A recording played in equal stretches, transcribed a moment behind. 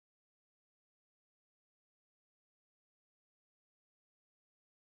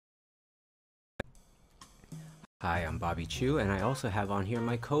Hi, I'm Bobby Chiu, and I also have on here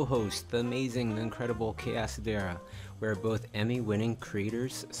my co-host, the amazing, the incredible Acedera. We're both Emmy-winning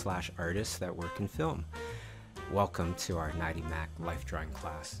creators / artists that work in film. Welcome to our 90 Mac life drawing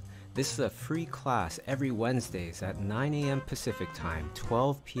class. This is a free class every Wednesdays at 9 a.m. Pacific Time,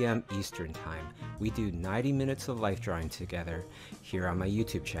 12 p.m. Eastern Time. We do 90 minutes of life drawing together here on my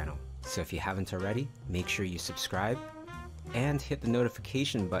YouTube channel. So if you haven't already, make sure you subscribe and hit the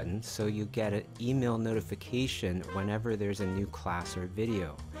notification button so you get an email notification whenever there's a new class or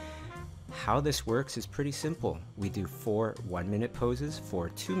video. How this works is pretty simple. We do 4 1-minute poses, 4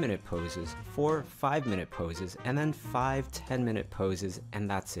 2-minute poses, 4 5-minute poses, and then 5 10-minute poses, and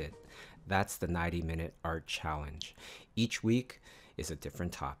that's it. That's the 90-minute art challenge. Each week is a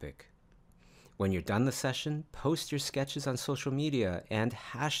different topic. When you're done the session, post your sketches on social media and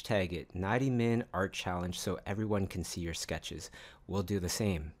hashtag it 90min art challenge so everyone can see your sketches. We'll do the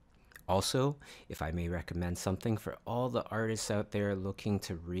same. Also, if I may recommend something for all the artists out there looking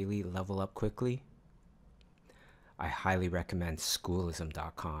to really level up quickly, I highly recommend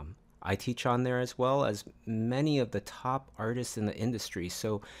Schoolism.com. I teach on there as well as many of the top artists in the industry,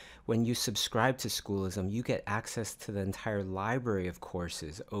 so when you subscribe to Schoolism, you get access to the entire library of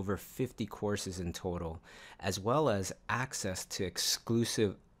courses, over 50 courses in total, as well as access to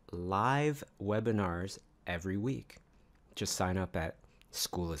exclusive live webinars every week. Just sign up at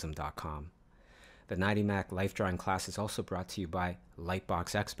Schoolism.com. The 90 Mac Life Drawing class is also brought to you by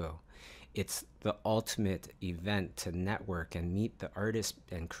Lightbox Expo. It's the ultimate event to network and meet the artists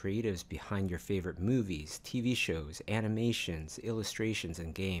and creatives behind your favorite movies, TV shows, animations, illustrations,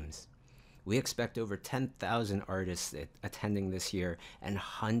 and games. We expect over 10,000 artists attending this year and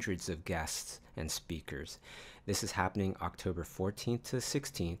hundreds of guests and speakers. This is happening October 14th to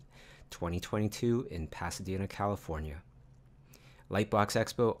 16th, 2022 in Pasadena, California. Lightbox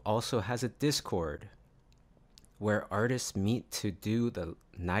Expo also has a Discord where artists meet to do the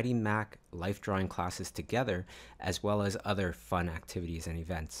 90 Mac life drawing classes together, as well as other fun activities and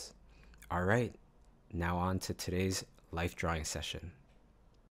events. All right, now on to today's life drawing session.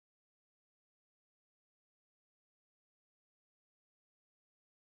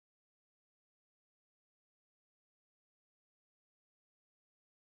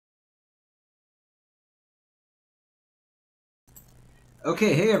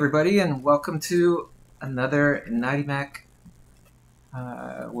 Okay, hey everybody, and welcome to another 90 Mac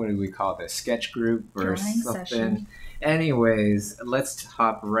what do we call this? Sketch group or drawing something. Session. Anyways, let's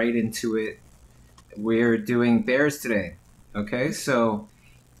hop right into it. We're doing bears today. Okay, so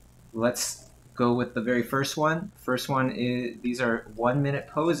let's go with the very first one. First one is, these are 1-minute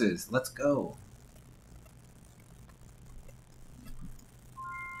poses. Let's go.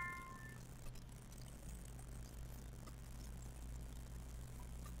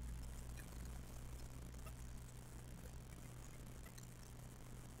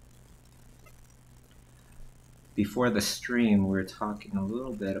 Before the stream, we were talking a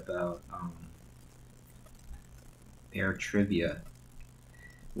little bit about bear trivia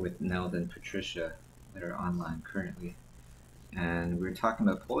with Neld and Patricia that are online currently. And we were talking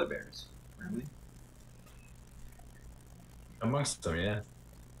about polar bears, weren't we? Amongst them, yeah.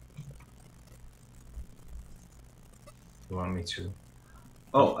 You want me to?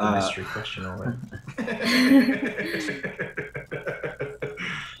 Oh, the mystery question over.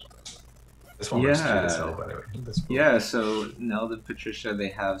 This one looks cute as hell, by the way. Cool. Yeah, so Neld and Patricia, they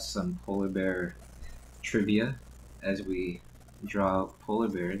have some polar bear trivia. As we draw polar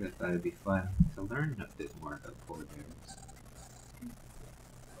bears, I thought it'd be fun to learn a bit more about polar bears.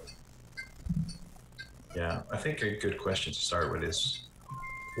 Yeah, I think a good question to start with is,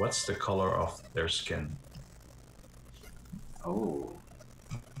 what's the color of their skin? Oh,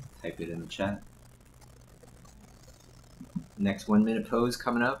 type it in the chat. Next 1-minute pose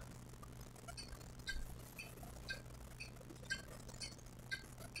coming up.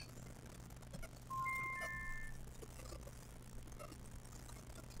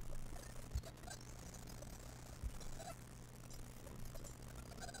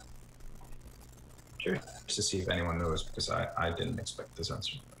 Curious to see if anyone knows, because I didn't expect this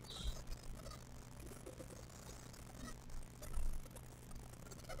answer.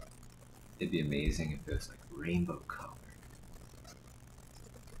 It'd be amazing if it was like rainbow color.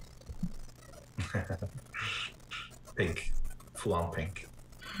 Pink. Full on pink.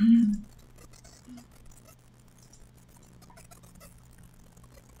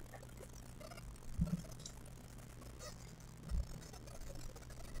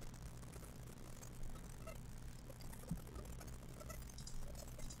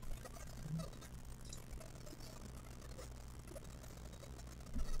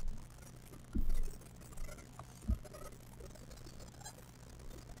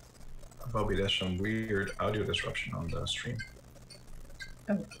 Bobby, there's some weird audio disruption on the stream.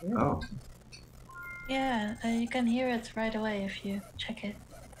 Oh. Really? Oh. Yeah, you can hear it right away if you check it.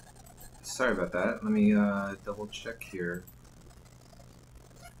 Sorry about that. Let me double check here.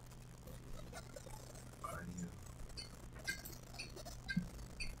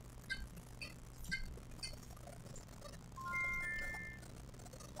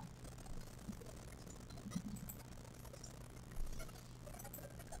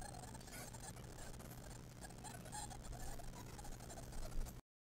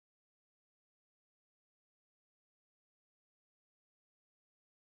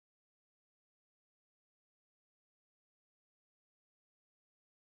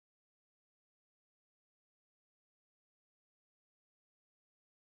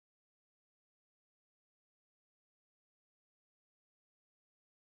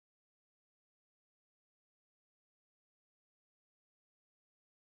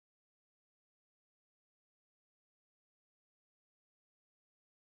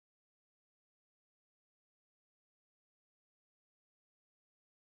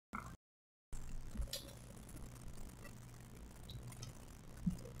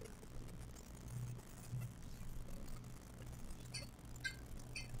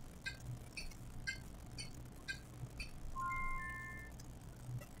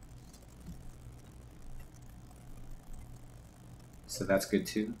 So that's good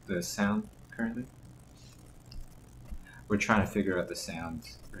too, the sound currently? We're trying to figure out the sound.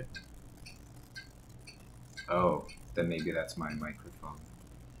 Right. Oh, then maybe that's my microphone.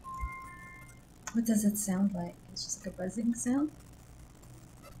 What does it sound like? It's just like a buzzing sound?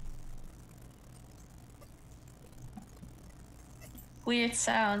 Weird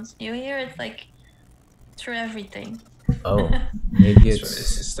sounds. You hear it like through everything. Oh, maybe It's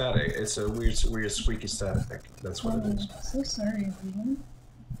it's static. It's a weird squeaky static. That's what it is. So sorry, everyone.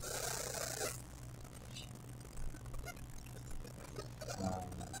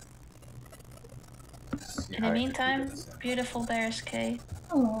 In the meantime, beautiful bears, Kay.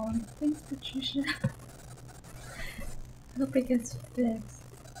 Oh, thanks, Patricia. I hope it gets fixed.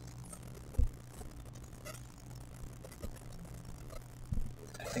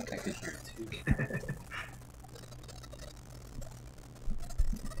 I think I could hear it too.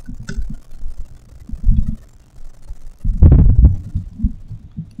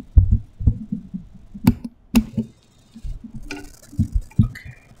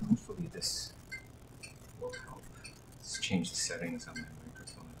 Okay, hopefully this will help. Let's change the settings on my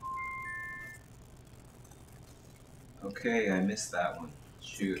microphone. Okay, I missed that one.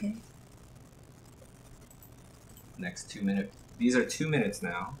 Shoot. Okay. Next 2 minutes. These are 2 minutes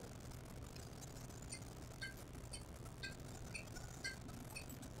now.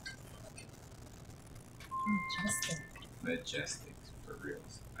 Majestic. Majestic, for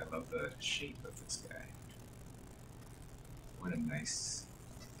reals. I love the shape of this guy. What a nice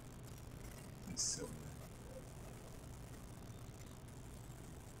silhouette.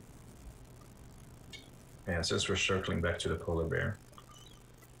 Yeah, since we're circling back to the polar bear,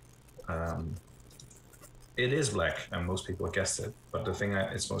 it is black, and most people guessed it. But the thing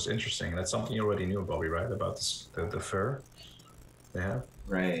it's most interesting, that's something you already knew, Bobby, right? About this, the fur they have.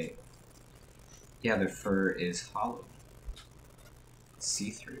 Right. Yeah, the fur is hollow,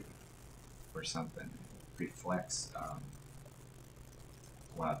 see-through, or something. Reflects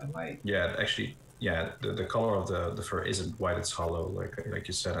the light. Yeah, actually, yeah, the color of the fur isn't white; it's hollow, like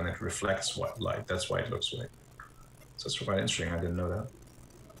you said, and it reflects white light. That's why it looks white. So it's quite interesting. I didn't know that.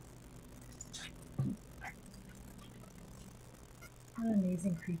 What an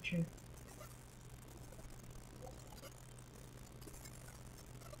amazing creature.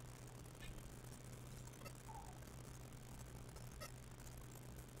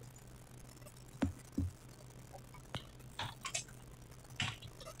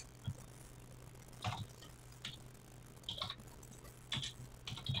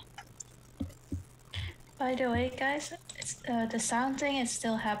 By the way, guys, it's, the sound thing is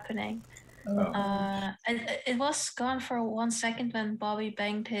still happening. Oh. It was gone for 1 second when Bobby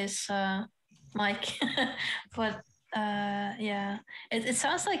banged his mic, but yeah, it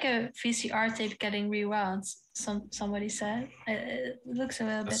sounds like a VCR tape getting rewound. Somebody said it looks a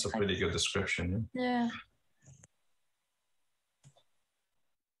little That's bit. a pretty good description. Yeah.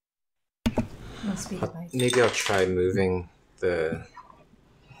 Must be the mic. maybe I'll try moving the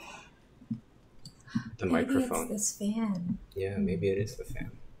Maybe microphone. it's this fan. Yeah, maybe it is the fan.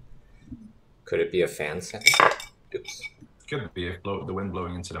 Could it be a fan sound? Oops. Could be if the wind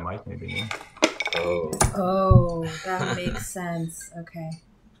blowing into the mic, maybe. Yeah. Oh, Oh, that makes sense. Okay.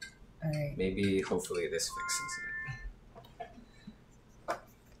 All right. maybe hopefully this fixes it.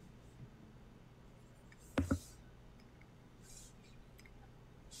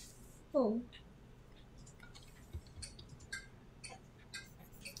 Oh.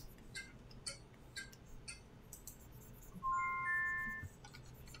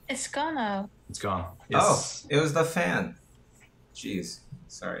 It's gone now. It's gone. Oh, Yes. it was the fan. Jeez,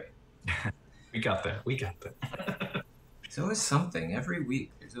 sorry. We got there. We got there. There's always something every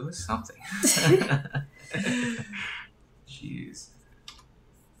week. There's always something. Jeez.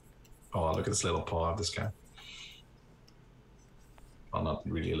 Oh, look at this little paw of this guy. Well, not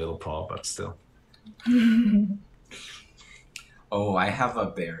really a little paw, but still. Oh, I have a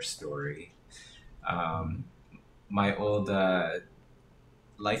bear story. My old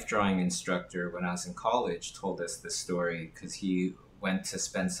life drawing instructor when I was in college told us this story because he went to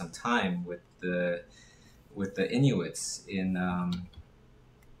spend some time with the Inuits in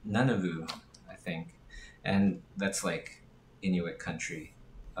Nunavut, I think, and that's like Inuit country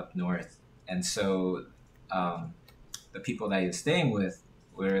up north. And so the people that he was staying with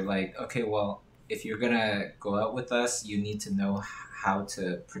were like, okay, well, if you're gonna go out with us, you need to know how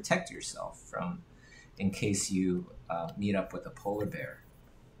to protect yourself from, in case you meet up with a polar bear.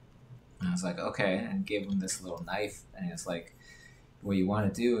 And I was like, okay, and gave him this little knife, and he was like, what you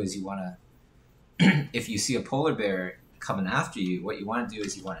want to do is you want to, if you see a polar bear coming after you, what you want to do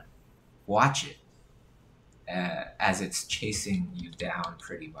is you want to watch it as it's chasing you down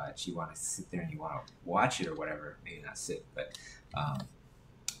pretty much. You want to sit there and you want to watch it or whatever, maybe not sit, but,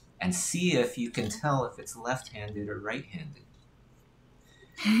 and see if you can tell if it's left-handed or right-handed.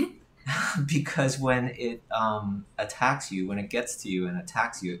 Because when it attacks you, when it gets to you and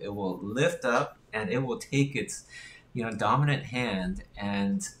attacks you, it will lift up and it will take its, dominant hand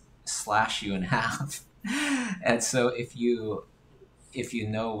and slash you in half. And so if you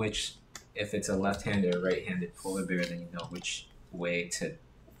know which, if it's a left-handed or right-handed polar bear, then you know which way to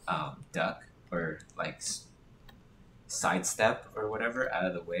duck or like sidestep or whatever out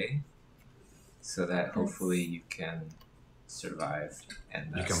of the way, so that hopefully you can survive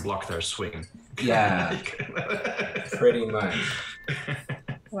and You can block their swing. Yeah, pretty much.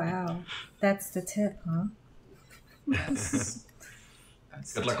 Wow. That's the tip, huh? That's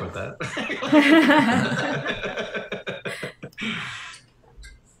Good luck with that.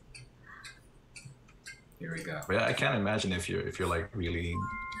 Here we go. But yeah, I can't imagine if you like really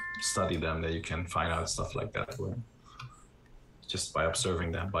study them that you can find out stuff like that. Where just by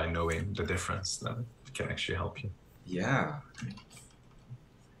observing them, by knowing the difference, then it can actually help you. Yeah.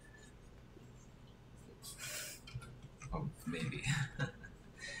 Oh, maybe.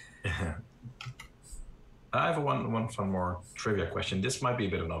 I have one fun more trivia question. This might be a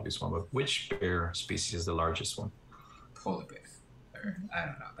bit of an obvious one, but which bear species is the largest one? Polar bear. Or, I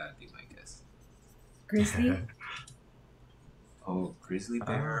don't know. That'd be my guess. Grizzly? Oh, grizzly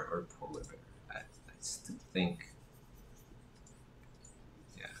bear or polar bear? I still think.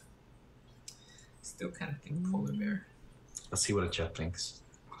 Yeah. Still kind of think polar bear. Let's see what a chat thinks.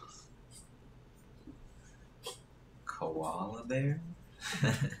 Koala bear?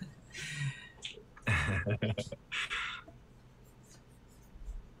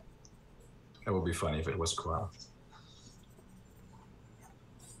 That would be funny if it was koala.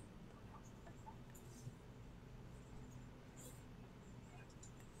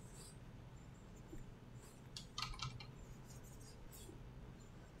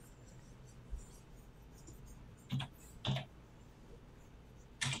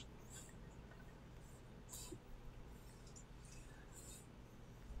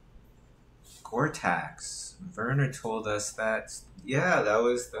 Gore-Tax. Werner told us that. Yeah, that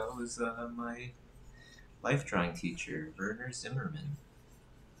was my life drawing teacher, Werner Zimmerman.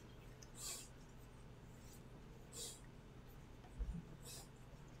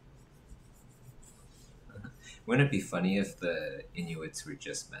 Wouldn't it be funny if the Inuits were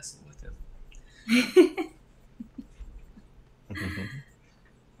just messing with him?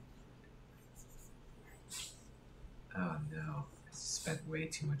 Oh no, I spent way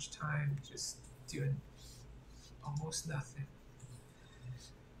too much time just doing almost nothing.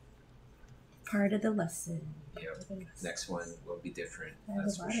 Part of the lesson. Yep. Next one will be different, I have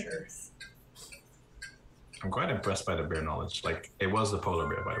that's a for lot of sure. this. I'm quite impressed by the bear knowledge. Like, it was the polar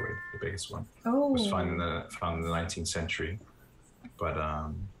bear, by the way, the biggest one. Oh. It was found in the 19th century. But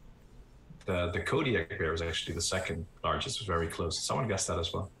the Kodiak bear was actually the second largest. It was very close. Someone guessed that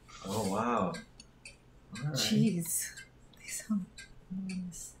as well. Oh wow. All right. Jeez. These are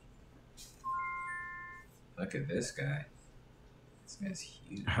enormous. Look at this guy. This guy's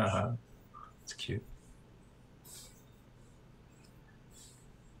huge. It's cute.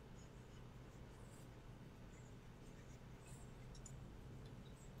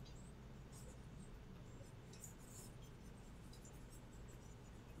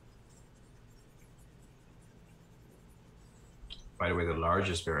 by the way, the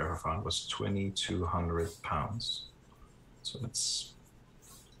largest bear ever found was 2,200 pounds. So that's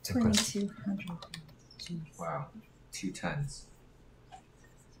 2,200 pounds. Wow, 2 tons.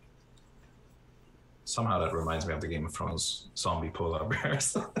 Somehow that reminds me of the Game of Thrones zombie polar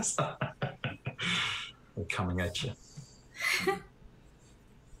bears. They're coming at you.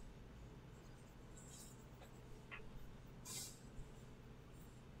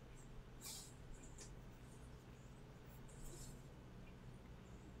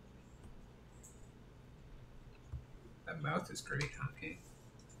 That mouth is great, huh, Kate?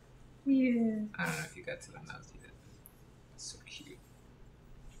 Yeah. I don't know if you got to the mouth yet. It's so cute.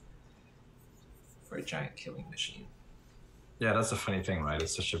 For a giant killing machine. Yeah, that's a funny thing, right?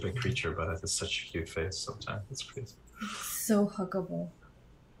 It's such a big creature, but it has such a cute face sometimes. It's crazy. So huggable.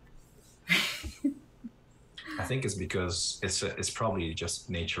 I think it's because it's probably just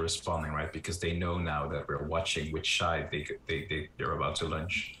nature responding, right? Because they know now that we're watching which side they're about to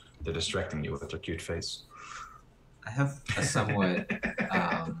lunge. They're distracting you with their cute face. I have a somewhat...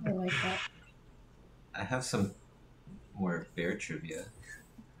 I like that. I have some more bear trivia.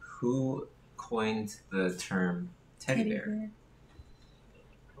 Who coined the term teddy bear?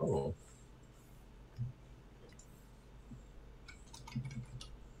 Oh.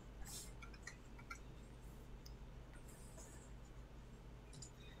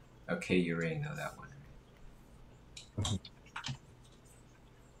 Okay, you already know that one.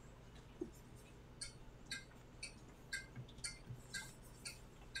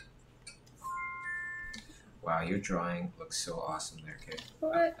 Wow, your drawing looks so awesome there, Kate.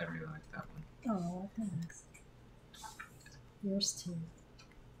 What? I really like that one. Oh, thanks. Yours too.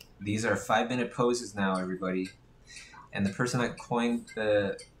 These are 5-minute poses now, everybody. And the person that coined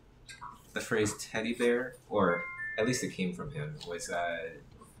the phrase teddy bear, or at least it came from him, was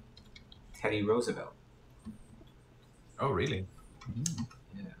Teddy Roosevelt. Oh, really?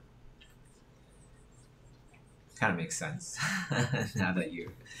 Yeah. Kind of makes sense now that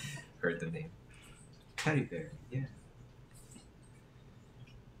you heard the name. Teddy bear, yeah.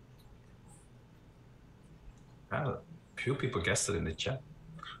 Few people guessed it in the chat.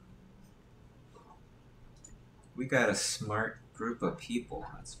 We got a smart group of people,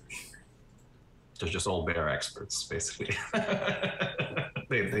 that's for sure. They're just all bear experts, basically.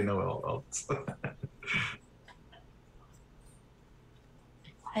 they know all stuff.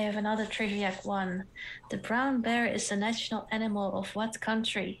 I have another trivia one. The brown bear is the national animal of what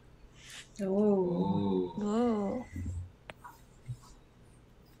country? Oh. Ooh.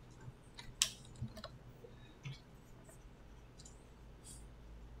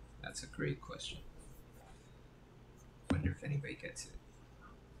 That's a great question. Wonder if anybody gets it.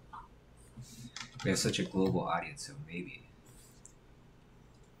 We have such a global audience, so maybe.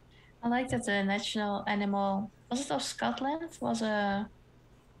 I like that the national animal, was it of Scotland? Was a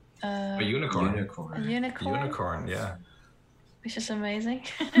unicorn. A unicorn? Unicorn, yeah. Which is amazing.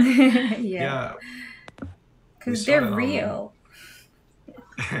 Yeah. Because they're real.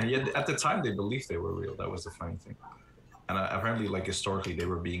 Yeah, at the time they believed they were real. That was the funny thing. And apparently, like historically, they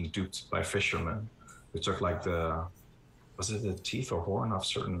were being duped by fishermen who took like was it the teeth or horn of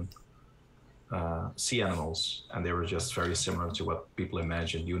certain sea animals, and they were just very similar to what people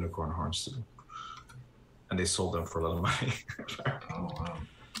imagined unicorn horns to do. And they sold them for a lot of money. Oh, wow.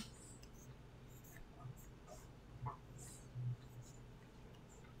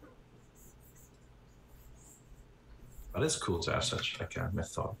 But it's cool to have such like a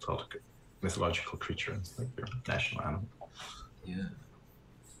mythological creature as like your national animal. Yeah.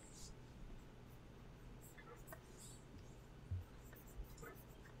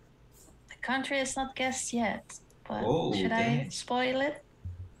 The country is not guessed yet, but Oh, should I dang. spoil it?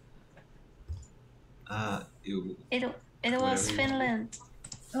 It was Whatever you Finland.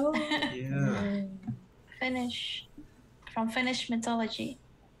 Oh. Yeah. Finnish, from Finnish mythology.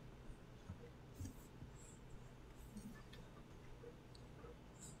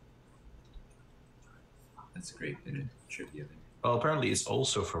 That's a great bit of trivia there. Well, apparently it's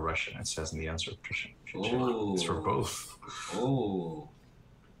also for Russian. It says in the answer. Oh. It's for both. Oh.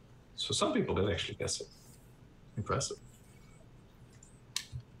 So some people did actually guess it. Impressive.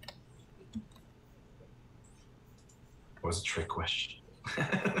 It was a trick question.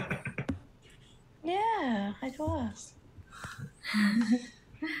 Yeah, it was.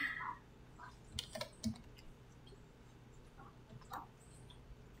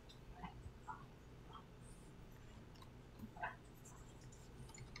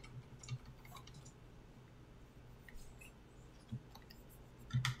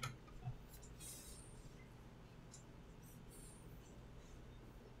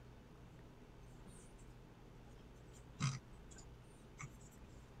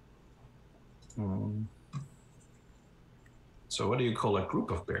 Hmm. So what do you call a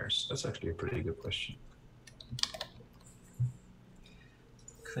group of bears? That's actually a pretty good question.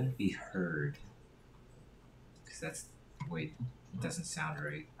 Couldn't be heard. Because that's, wait, it doesn't sound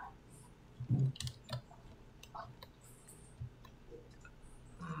right.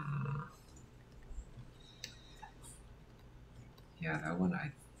 Yeah, that one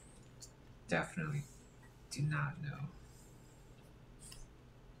I definitely do not know.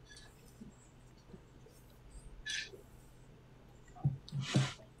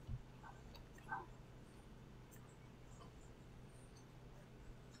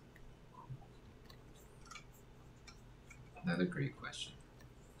 Another great question.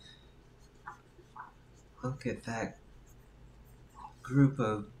 Look at that group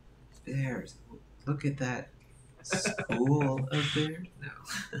of bears. Look at that school of bears. No.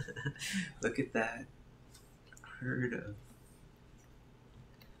 Look at that herd of...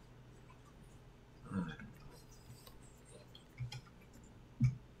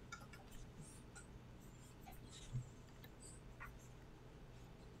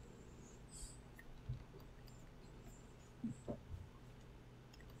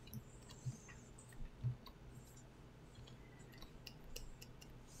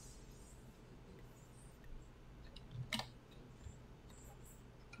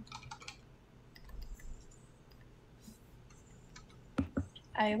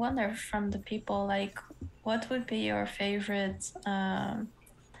 I wonder from the people, like, what would be your favorite,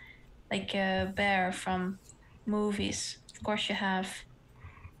 like, bear from movies? Of course, you have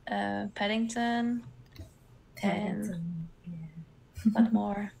Paddington. Paddington. What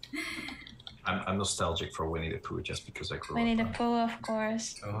more? I'm nostalgic for Winnie the Pooh just because I grew Winnie the up. Pooh, of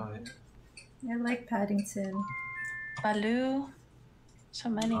course. Oh, yeah. I like Paddington. Baloo. So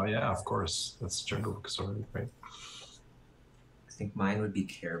many. Oh yeah, of course. That's Jungle Book already, right? I think mine would be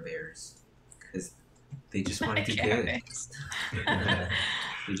Care Bears. Because they just want to do Care good. Bears.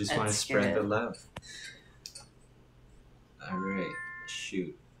 They just want to That's spread the good. love. Alright,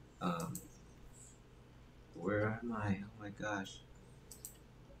 shoot. Where am I? Oh my gosh.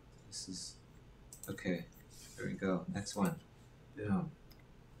 This is... Okay, there we go. Next one. Boom.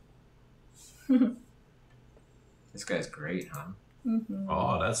 This guy's great, huh? Mm-hmm.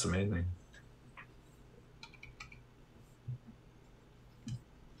 Oh, that's amazing.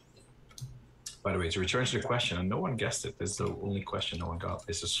 By the way, to return to the question, and no one guessed it. This is the only question no one got.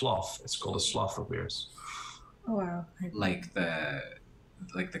 It's a sloth. It's called a sloth of bears. Oh, wow. Like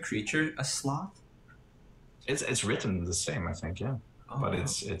the creature, a sloth? It's written the same, I think, yeah. Oh, But wow.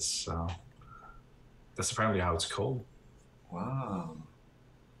 it's that's apparently how it's called. Wow.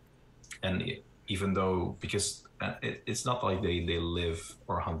 And even though, because it's not like they live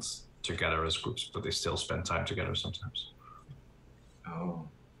or hunt together as groups, but they still spend time together sometimes. Oh.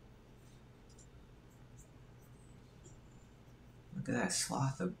 Look at that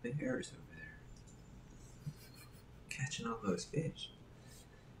sloth of bears over there. Catching all those fish.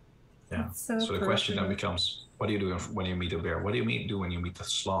 Yeah. That's so So the question then appropriate. becomes, what do you do when you meet a bear? What do you do when you meet a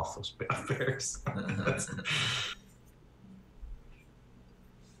sloth of bears?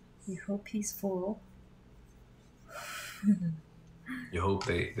 You hope he's full. You hope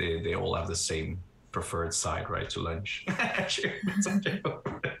they all have the same preferred side, right, to lunch. Sure, that's a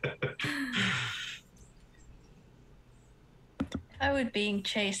joke. If I would being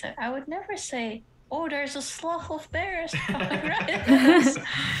chased, I would never say, "Oh, there's a sloth of bears." Right?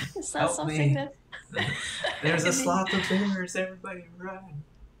 It's not Help something me. that. There's a sloth of bears, everybody run.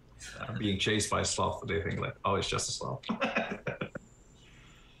 Being chased by a sloth, they think like, oh, it's just a sloth.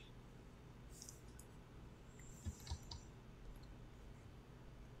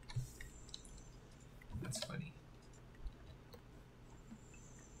 That's funny.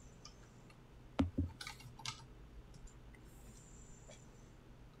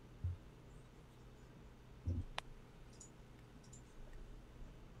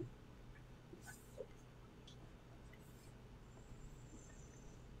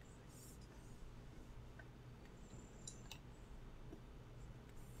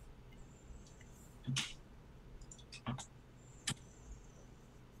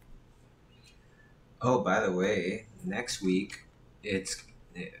 Oh, by the way, next week,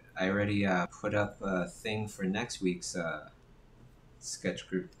 I already put up a thing for next week's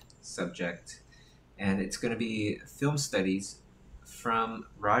Sketchgroup subject, and it's going to be film studies from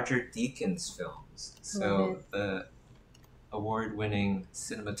Roger Deakins films. So the award-winning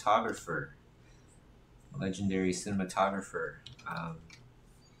cinematographer, legendary cinematographer,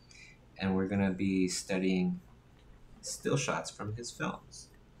 and we're going to be studying still shots from his films.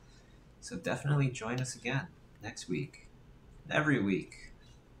 So definitely join us again next week, every week.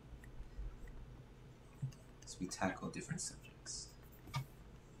 as we tackle different subjects.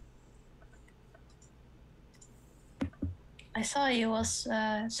 I saw you was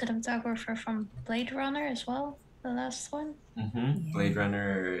cinematographer from Blade Runner as well, the last one. Mm-hmm. Blade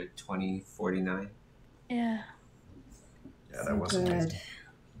Runner 2049. Yeah. Yeah, that was amazing.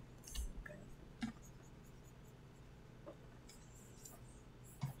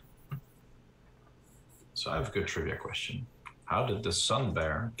 So I have a good trivia question. How did the sun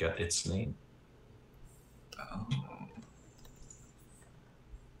bear get its name?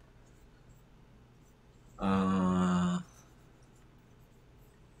 Oh.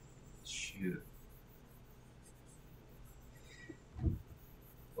 Shoot.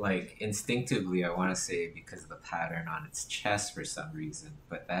 Like, instinctively, I want to say because of the pattern on its chest for some reason,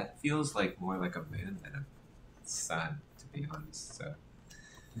 but that feels like more like a moon than a sun, to be honest. So,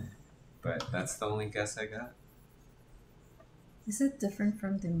 but that's the only guess I got. Is it different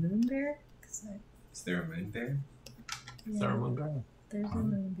from the moon bear? Is there a moon bear? Is there a moon bear? There's a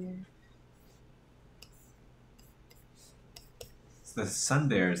moon bear. So the sun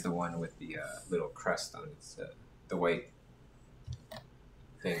bear is the one with the little crust on its, the white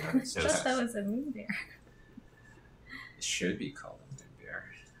thing on its I chest. thought that was a moon bear. It should be called a moon bear.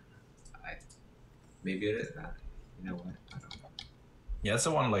 Maybe it is not. You know what? I don't know. Yeah, it's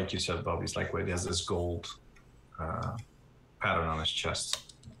the one like you said, Bobby. It's like where it has this gold pattern on its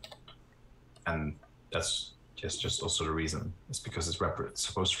chest, and that's just also the reason. It's because it's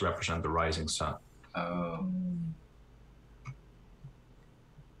supposed to represent the rising sun. Oh.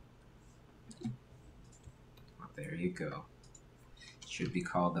 Well, there you go. Should be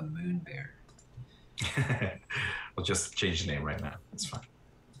called the moon bear. We'll just change the name right now. It's fine.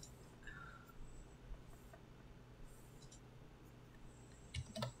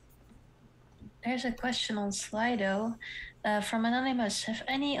 There's a question on Slido from Anonymous. Have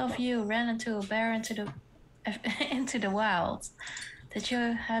any of you ran into a bear into the wild? Did you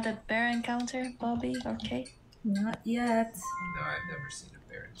had a bear encounter, Bobby or Kate? Not yet. No, I've never seen a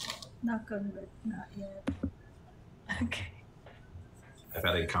bear in the wild. Knock on wood. Not yet. Okay. I've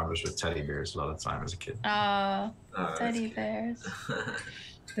had encounters with teddy bears a lot of time as a kid. Oh, Oh, teddy that's bears.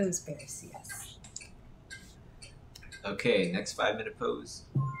 Those bears, yes. Okay, next 5-minute pose.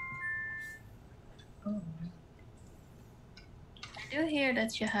 Oh. I do hear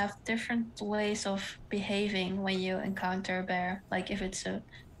that you have different ways of behaving when you encounter a bear. Like if it's a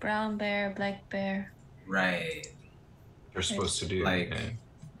brown bear, black bear. Right. You're supposed to do Like,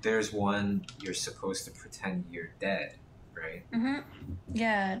 there's one you're supposed to pretend you're dead, right? Mm-hmm.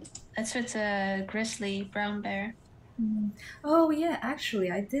 Yeah, that's with a grizzly brown bear. Mm. Oh yeah, actually,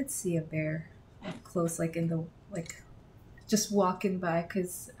 I did see a bear up close, like in the just walking by,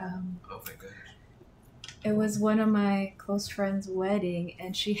 because Oh my gosh. it was one of my close friends' wedding,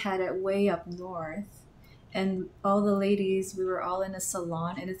 and she had it way up north, and all the ladies, we were all in a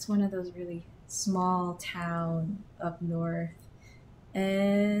salon, and it's one of those really small town up north,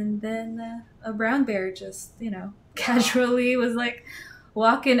 and then a brown bear just casually was like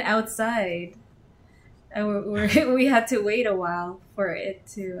walking outside, and we had to wait a while for it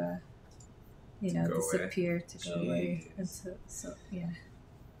to Go disappear, to go away, Jeez. and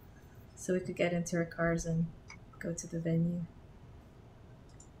so we could get into our cars and go to the venue.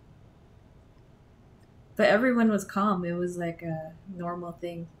 But everyone was calm. It was like a normal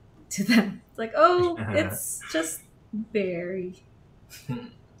thing to them. It's like, oh, it's just Barry.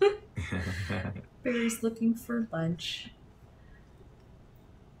 Barry's looking for lunch.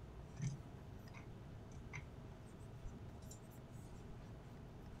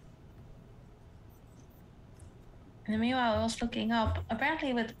 And meanwhile, I was looking up.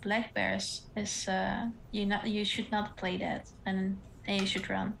 Apparently, with black bears, is you should not play that, and then you should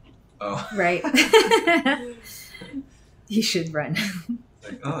run. Oh. Right. You should run.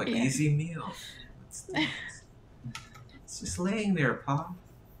 Like, oh, Yeah. easy meal. It's just laying there, Pa.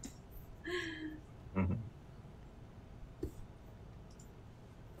 Mhm.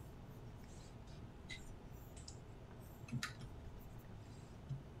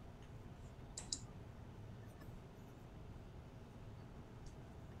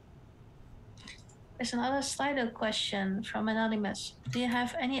 There's another Slido question from Anonymous. Do you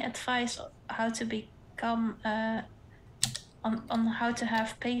have any advice on how to become on how to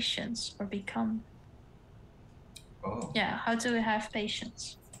have patience or become? Oh. Yeah, how to have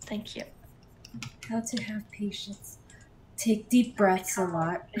patience. Thank you. How to have patience. Take deep breaths a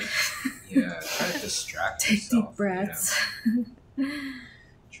lot. Yeah, try to distract Take yourself. deep breaths.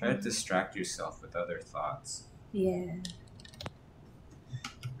 Try to distract yourself with other thoughts. Yeah.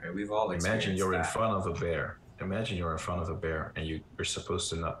 Right? We've all experienced Imagine you're in that. front of a bear. Imagine you're in front of a bear and you're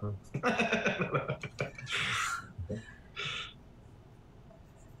supposed to not move.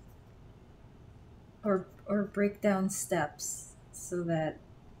 break down steps so that,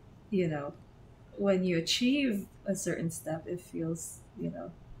 when you achieve a certain step, it feels, Like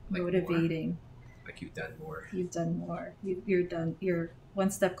motivating. More. Like you've done more. You've done more. You're done. You're one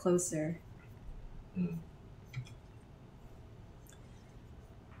step closer. Mm.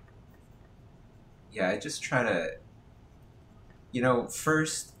 Yeah, I just try to,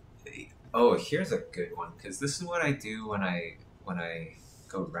 first. Oh, here's a good one, because this is what I do when I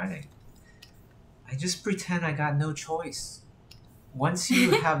go running. I just pretend I got no choice. Once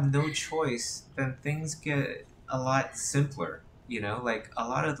you have no choice, then things get a lot simpler. Like a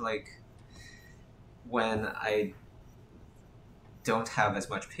lot of when I don't have as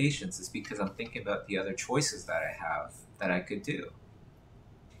much patience is because I'm thinking about the other choices that I have that I could do.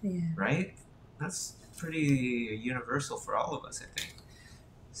 Yeah. Right? That's pretty universal for all of us, I think.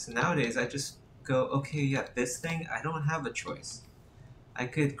 So nowadays I just go, okay, yeah, this thing, I don't have a choice. I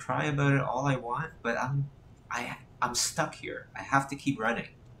could cry about it all I want, but I'm stuck here. I have to keep running.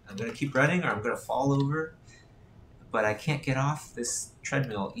 I'm going to keep running or I'm going to fall over, but I can't get off this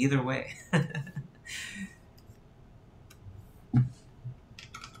treadmill either way.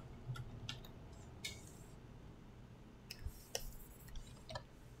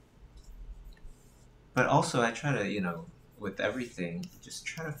 But also I try to, with everything, just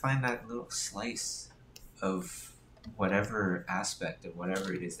try to find that little slice of whatever aspect of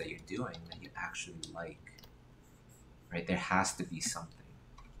whatever it is that you're doing that you actually like. Right? There has to be something.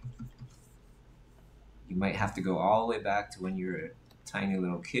 You might have to go all the way back to when you were a tiny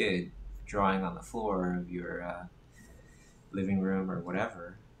little kid drawing on the floor of your living room or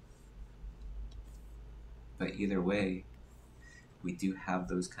whatever. But either way, we do have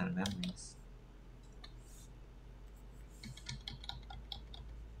those kind of memories.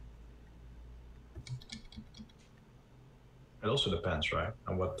 It also depends, right,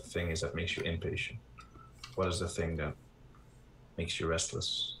 on what the thing is that makes you impatient. What is the thing that makes you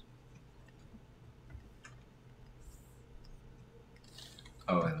restless?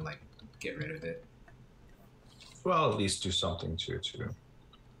 Oh, and get rid of it. Well, at least do something to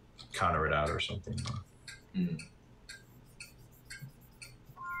counter it out or something. Mm.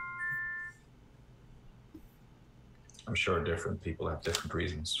 I'm sure different people have different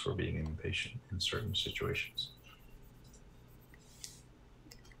reasons for being impatient in certain situations.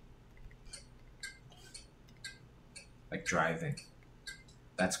 Like driving.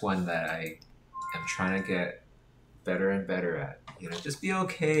 That's one that I am trying to get better and better at. Just be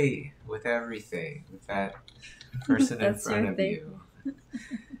okay with everything, with that person in front of you.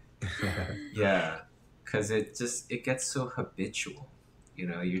 Yeah, because it gets so habitual.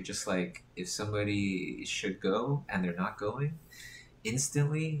 You're just like, if somebody should go and they're not going,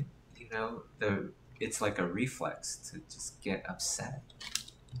 instantly, it's like a reflex to just get upset.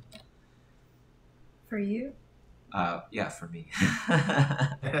 For you? Yeah, for me.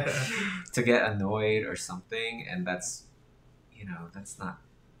 To get annoyed or something, and that's not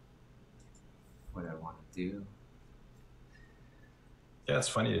what I want to do. Yeah, it's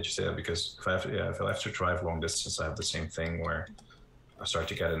funny that you say that, because if I have to drive long distance, I have the same thing where I start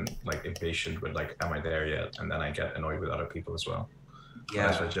to get impatient with am I there yet? And then I get annoyed with other people as well.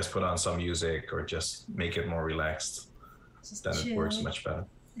 Yeah. So I just put on some music or just make it more relaxed. Just then chill. It works much better.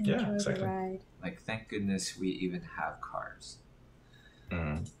 Enjoy Yeah, exactly. the ride. Thank goodness we even have cars.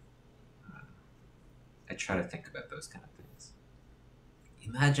 Mm. I try to think about those kind of things.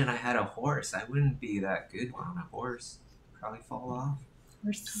 Imagine I had a horse. I wouldn't be that good on a horse. Probably fall off.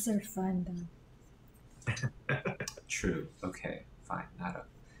 Horses are fun, though. True. Okay. Fine. Not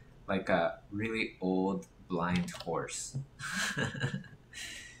a really old blind horse. Glad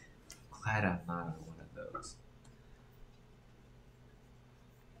I'm not on one of those.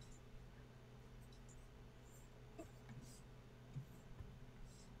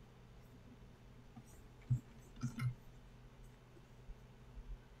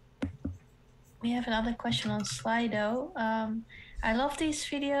 We have another question on Slido. I love these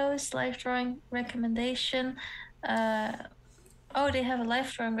videos, live drawing recommendation. They have a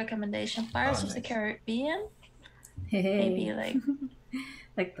live drawing recommendation. Pirates of the Caribbean. Maybe like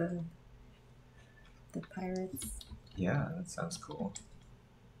the pirates. Yeah, that sounds cool.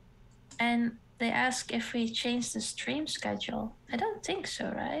 And they ask if we changed the stream schedule. I don't think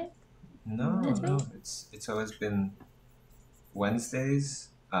so, right? No. It's always been Wednesdays,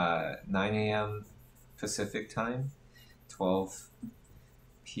 9 a.m. Pacific time, 12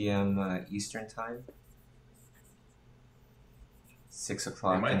 p.m. Eastern time, 6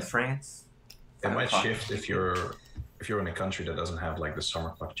 o'clock in France. It might shift if you're in a country that doesn't have the summer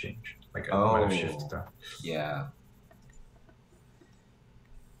clock change. It might have shifted that. Yeah.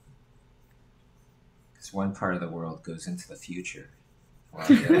 Because Just one part of the world goes into the future. While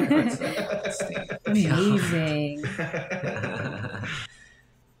the other parts stay Amazing.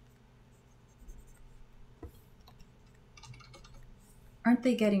 Aren't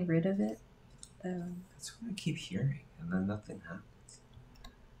they getting rid of it? That's what I keep hearing, and then nothing happens.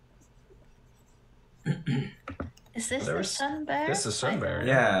 Is this the sun bear? This is the sun bear.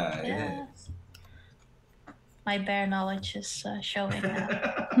 Yeah, it is. My bear knowledge is showing now.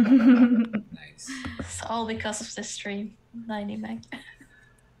 Nice. It's all because of this stream, 90 meg.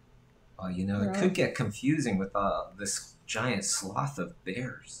 Well, you know, it could get confusing with this giant sloth of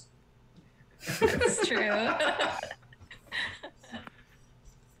bears. It's true.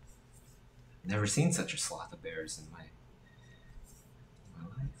 Never seen such a sloth of bears in my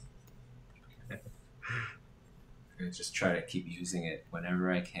life. I'm gonna just try to keep using it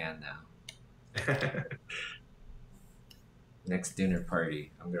whenever I can now. Next dinner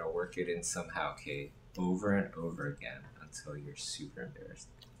party, I'm gonna work it in somehow, Kate, over and over again until you're super embarrassed.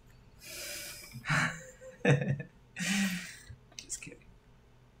 Just kidding.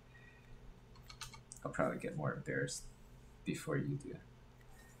 I'll probably get more embarrassed before you do.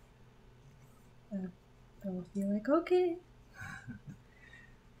 I'll be like, okay.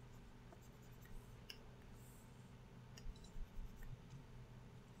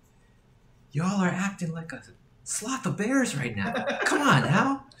 Y'all are acting like a sloth of bears right now. Come on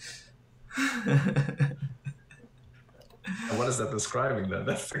now. And what is that describing then?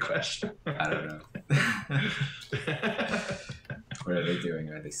 That's the question. I don't know. What are they doing?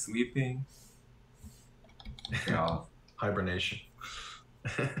 Are they sleeping? They're all Hibernation.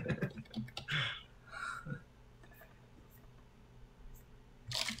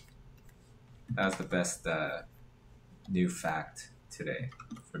 That was the best new fact today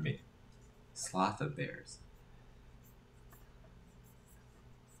for me. Sloth of bears.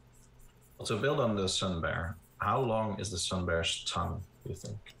 Well, to build on the sun bear, how long is the sun bear's tongue, do you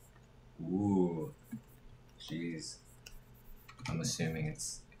think? Ooh. Jeez. I'm assuming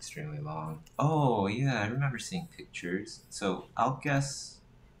it's extremely long. Oh, yeah, I remember seeing pictures. So I will guess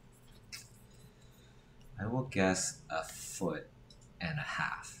 1.5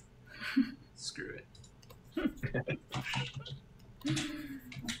 feet. Screw it.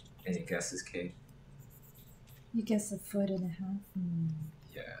 Any guesses, Kate? You guess 1.5 feet.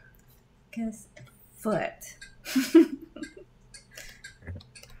 Yeah. Guess foot.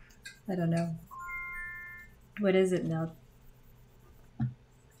 I don't know. What is it now?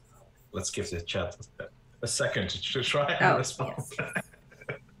 Let's give the chat a second to try and respond. Yes.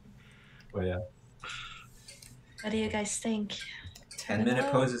 Well, yeah. What do you guys think?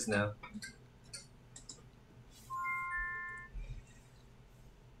 10-minute poses now.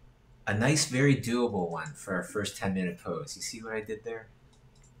 A nice, very doable one for our first 10-minute pose. You see what I did there?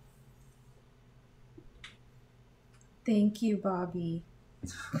 Thank you, Bobby.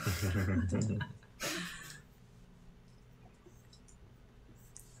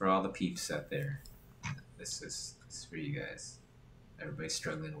 For all the peeps out there, this is for you guys. Everybody's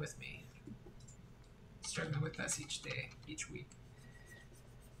struggling with me. Struggling with us each day, each week.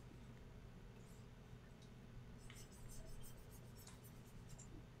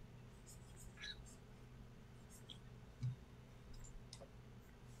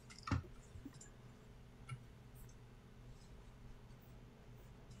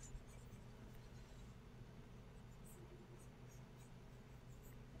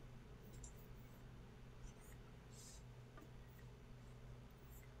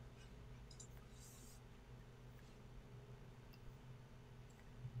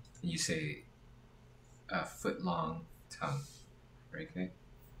 You say a foot-long tongue, right, Kate?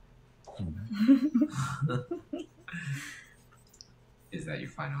 Is that your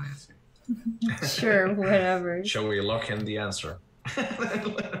final answer? Sure, whatever. Shall we lock in the answer?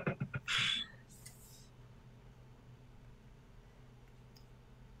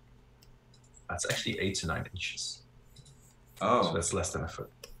 That's actually 8 to 9 inches. Oh. So that's less than a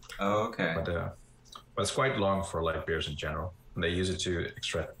foot. Oh, okay. But it's quite long for like bears in general. And they use it to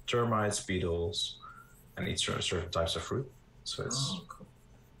extract termites, beetles, and eat certain types of fruit. So it's cool.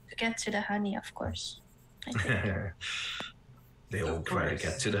 To get to the honey, of course. I think. They all try to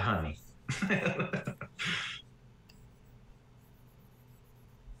get to the honey.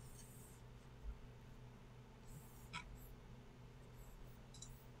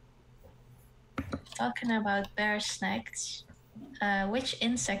 Talking about bear snacks, which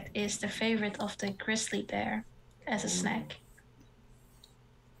insect is the favorite of the grizzly bear as a snack?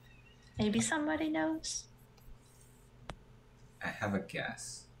 Maybe somebody knows? I have a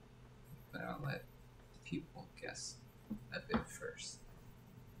guess, but I'll let people guess a bit first.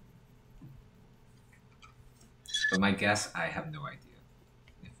 But my guess, I have no idea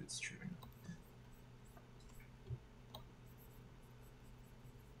if it's true or not.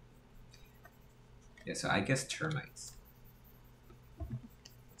 Yeah, so I guess termites.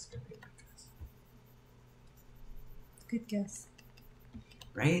 That's gonna be my guess. Good guess.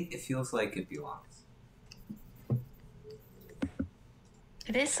 Right? It feels like it belongs.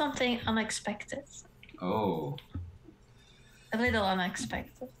 It is something unexpected. Oh. A little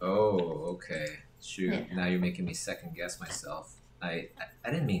unexpected. Oh, okay. Shoot, Yeah. Now you're making me second guess myself. I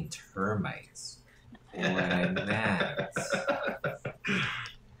didn't mean termites. What I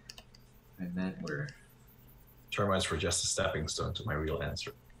meant were Termites were just a stepping stone to my real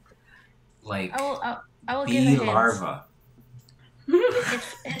answer. like I will give a bee hint. larva.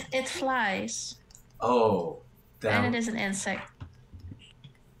 It flies. Oh, And that. it is an insect.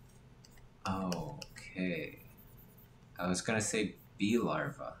 Oh, okay. I was gonna say bee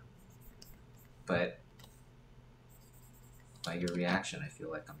larva, but by your reaction, I feel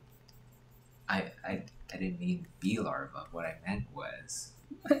like I didn't mean bee larva. What I meant was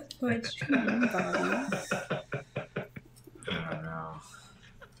Which one, Bobby? I don't know.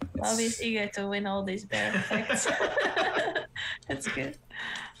 Bobby's eager to win all these bear effects. That's good.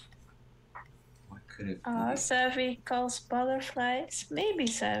 What could it be? Savvy calls butterflies. Maybe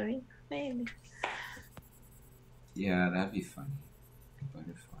Savvy. Maybe. Yeah, that'd be funny.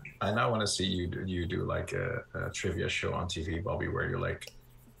 Butterfly. I now want to see you do like a trivia show on TV, Bobby, where you're like,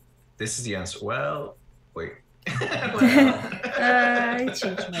 this is the answer. Well, wait. I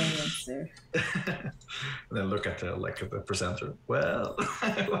changed my answer. And then look at the presenter. Well,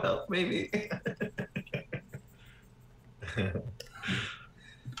 well, maybe.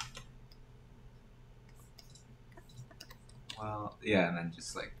 Well, yeah, and then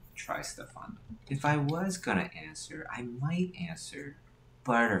just like try stuff on them. If I was gonna answer, I might answer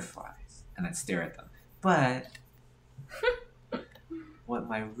butterflies and then stare at them. But what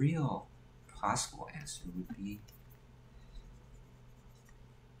my real possible answer would be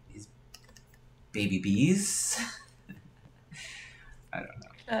is baby bees. I don't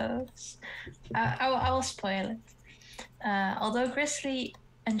know. Close. I will spoil it. Although grizzly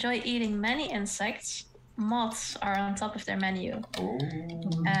enjoy eating many insects, moths are on top of their menu. Oh.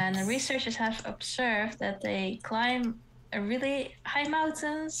 And the researchers have observed that they climb really high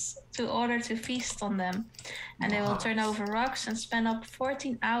mountains to order to feast on them. And they will turn over rocks and spend up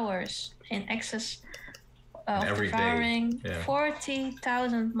 14 hours in excess of Every day. devouring Yeah.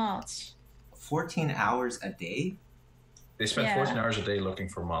 40,000 moths. 14 hours a day? They spend Yeah. 14 hours a day looking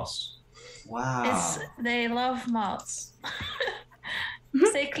for moths. Wow. They love moths.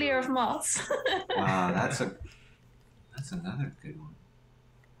 Stay clear of moths. Wow, that's another good one.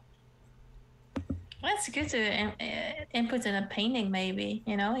 That's good to input in a painting, maybe.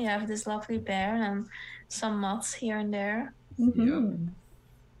 You know, you have this lovely bear and some moths here and there. Mm-hmm.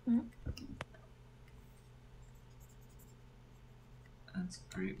 That's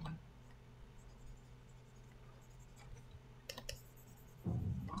a great one.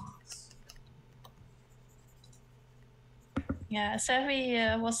 Moths. Yeah, Savvy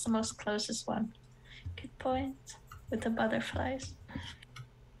was the most closest one. Good point with the butterflies.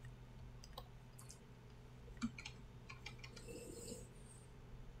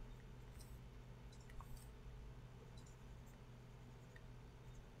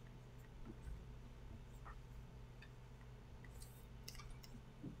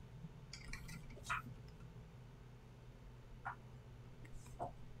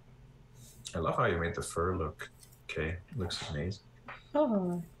 I love how you made the fur look. Okay, looks amazing.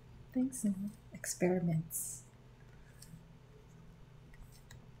 Oh, thanks. Experiments.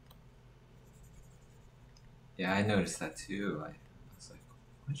 Yeah, I noticed that too. I was like,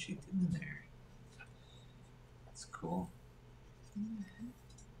 what's she doing there? That's cool.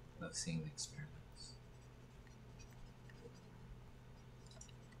 Love seeing the experiments.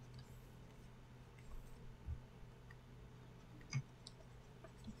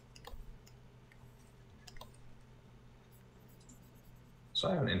 So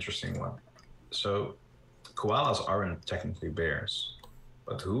I have an interesting one. So koalas aren't technically bears,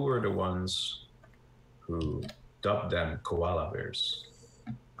 but who were the ones who dubbed them koala bears?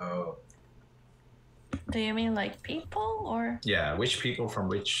 Oh, Do you mean like people or? Yeah, which people from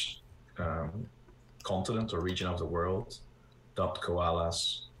which continent or region of the world dubbed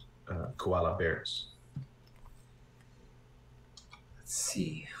koalas koala bears? let's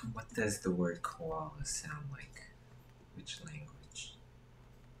see. What does the word koala sound like? Which language?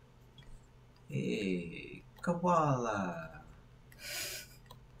 Hey, koala.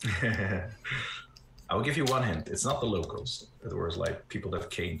 I will give you one hint. It's not the locals. It was like people that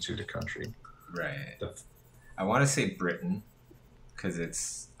came to the country. Right. I want to say Britain because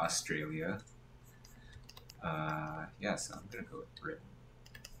it's Australia. Yeah, so I'm gonna go with Britain.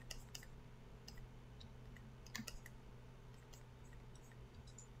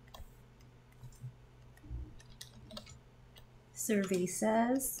 Survey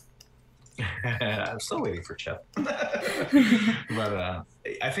says. I'm still waiting for chat. But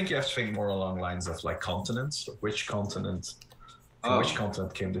I think you have to think more along lines of like continents. Which continent? From which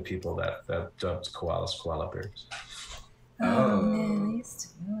continent came the people that dubbed koalas koala bears? Oh man, I used to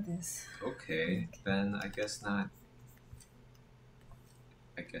know this. Okay, then I guess not.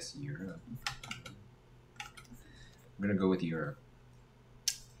 I guess Europe. I'm gonna go with Europe.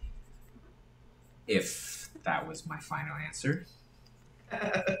 If that was my final answer.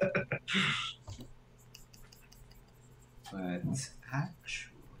 But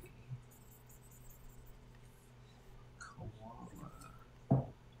actually, koala.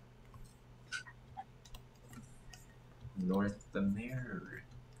 North America.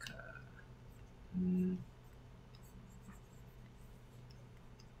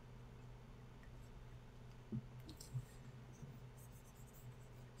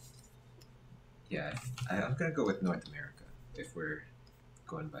 Yeah, I'm gonna go with North America if we're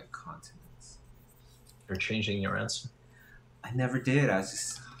going by continents. You're changing your answer? I never did. I was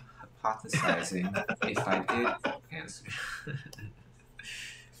just hypothesizing if I did answer.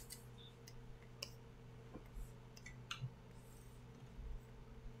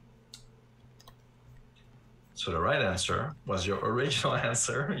 So the right answer was your original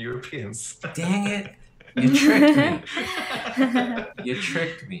answer, Europeans. Dang it! You tricked me. You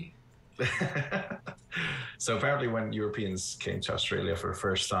tricked me. So apparently when Europeans came to Australia for the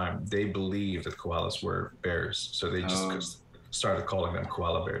first time, they believed that koalas were bears. So they just started calling them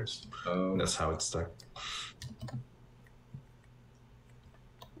koala bears. And that's how it stuck.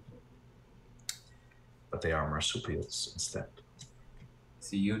 But they are marsupials instead.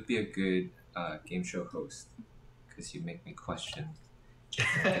 So you'd be a good game show host because you make me question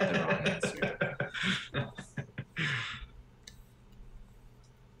and get the wrong answer.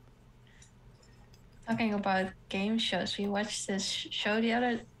 Talking about game shows, we watched this show the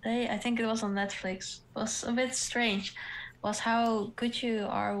other day. I think it was on Netflix. It was a bit strange. Was how good you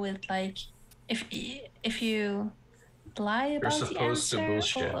are with like if you lie about You're supposed the answer. to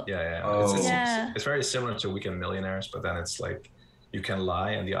bullshit. Or, Yeah. It's very similar to Weekend Millionaires, but then it's like you can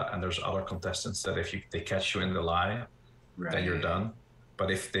lie, and there's other contestants that if they catch you in the lie, then you're done.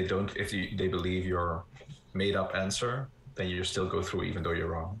 But if they don't, they believe your made up answer, then you still go through even though you're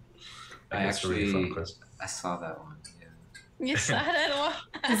wrong. It's a really fun quiz. I saw that one. Yeah. You saw that one?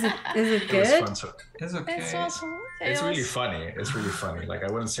 Is it good? It was fun. It's okay. It's awesome. It's really funny. It's really funny. Like I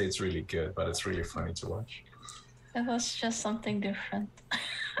wouldn't say it's really good, but it's really funny to watch. It was just something different.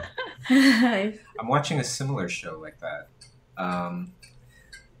 I'm watching a similar show like that.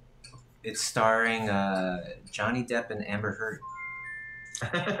 It's starring Johnny Depp and Amber Heard.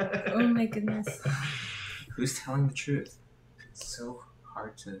 Oh my goodness. Who's telling the truth? It's so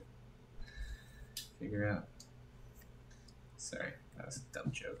hard to figure out. Sorry, that was a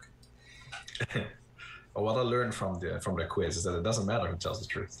dumb joke. Well, what I learned from the quiz is that it doesn't matter who tells the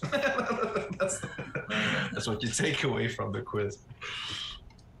truth. That's what you take away from the quiz.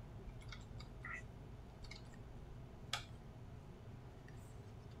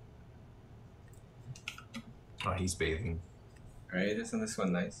 Oh, he's bathing. Right? Isn't this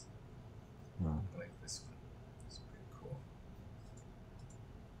one nice? Hmm. I like this one. It's pretty cool.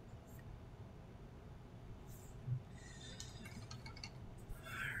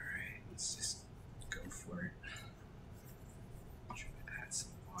 Alright, let's just go for it. Try to add some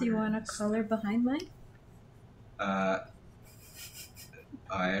water. Do you want a color behind mine? I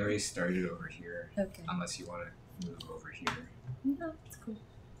already started over here. Okay. Unless you want to move over here. No, it's cool.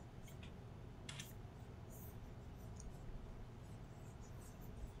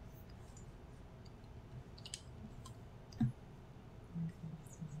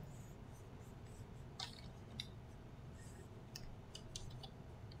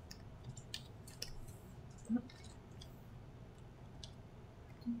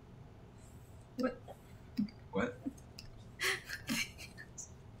 What?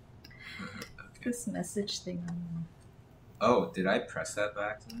 This message thing on Oh, did I press that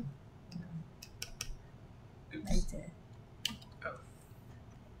by accident? Oops. I did. Oh.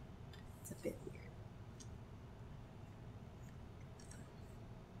 It's a bit weird.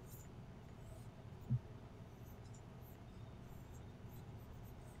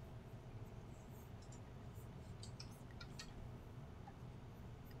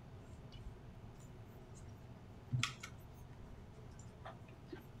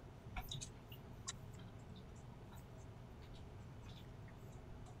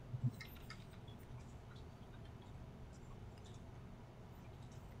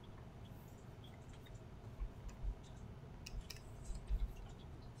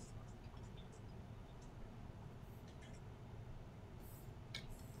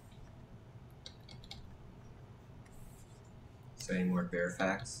 So any more bear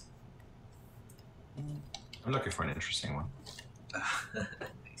facts? I'm looking for an interesting one.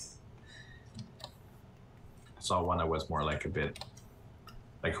 Nice. I saw one that was more like a bit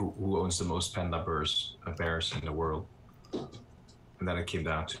like who owns the most panda bears in the world. And then it came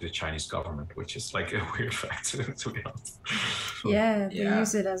down to the Chinese government, which is like a weird fact to be honest. Yeah, they Yeah.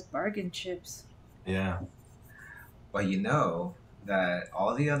 use it as bargain chips. Yeah. Well, you know that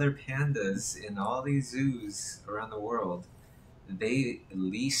all the other pandas in all these zoos around the world, they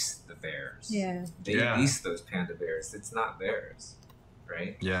lease the bears. Yeah. They Yeah. lease those panda bears. It's not theirs,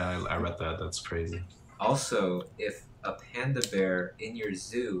 right? Yeah, I read that. That's crazy. Also, if a panda bear in your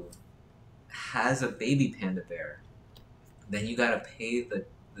zoo has a baby panda bear, then you gotta pay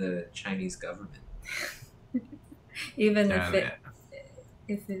the Chinese government. Even Yeah,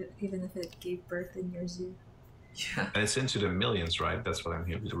 even if it gave birth in your zoo. Yeah, and it's into the millions, right? That's what I'm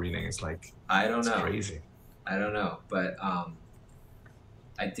reading. It's like I don't it's know. crazy. I don't know, but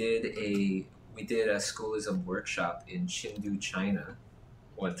we did a schoolism workshop in Chengdu, China,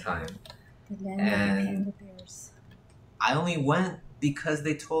 one time. The land And- of the panda bears. I only went because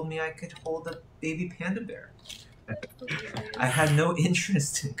they told me I could hold a baby panda bear. I had no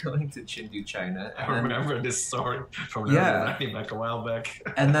interest in going to Chengdu, China. I And then, remember this story from Yeah. like a while back.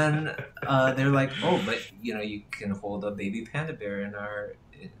 and then they're like, "Oh, but you can hold a baby panda bear in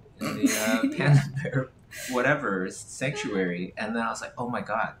the panda bear whatever sanctuary." And then I was like, "Oh my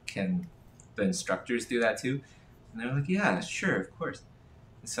god, can the instructors do that too?" And they're like, "Yeah, sure, of course."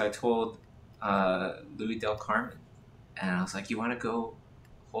 And so I told Louis Del Carmen, and I was like, "You want to go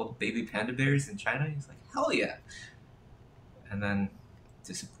hold baby panda bears in China?" He's like, "Hell yeah!" And then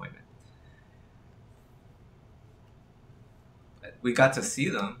disappointment. But we got to see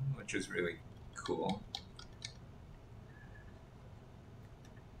them, which was really cool.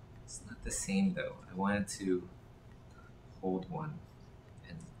 It's not the same though. I wanted to hold one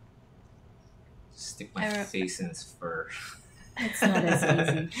and stick my face in its fur It's not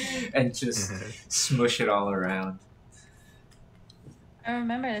as easy. and just smush it all around. I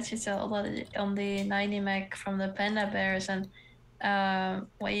remember that you told on the 90 meg from the panda bears, and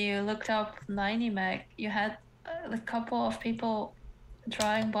when you looked up 90 meg, you had a couple of people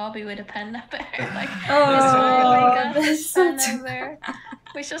drawing Bobby with a panda bear. Like, Oh, this that's so panda bear,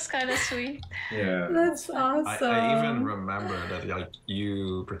 which was kind of sweet. Yeah. That's awesome. I even remember that like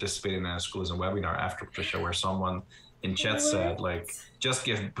you participated in a schoolism webinar after Patricia, where someone in chat said like, "Just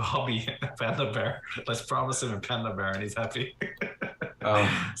give Bobby a panda bear. Let's promise him a panda bear, and he's happy."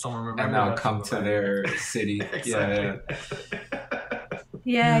 Oh, Someone remember and now that come from to the their city. Yeah. Exactly.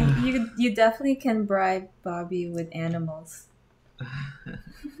 Yeah, you definitely can bribe Bobby with animals.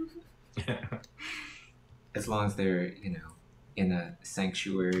 As long as they're, in a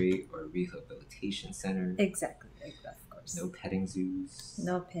sanctuary or rehabilitation center. Exactly, of course. No petting zoos.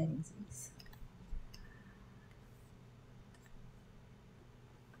 No petting zoos.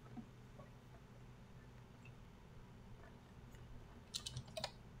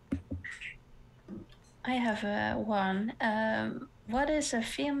 I have one. What is a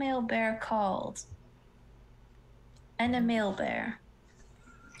female bear called? And a male bear.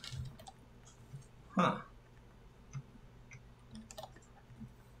 Huh.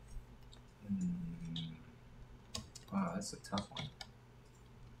 Wow, that's a tough one.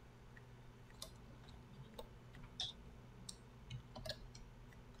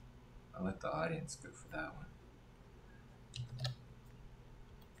 I'll let the audience go for that one.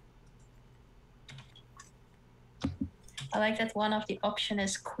 I like that one of the option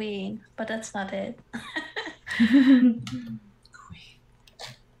is queen, but that's not it. Queen.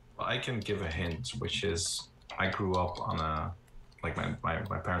 Well, I can give a hint, which is I grew up on my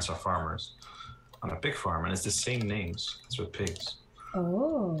parents are farmers, on a pig farm, and it's the same names. It's with pigs.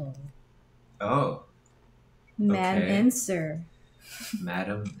 Oh. Oh, Man Okay. and Sir.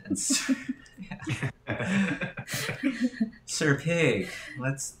 Madam and Sir. Sir Pig.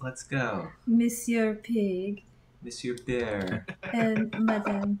 Let's go. Monsieur Pig Monsieur Bear. and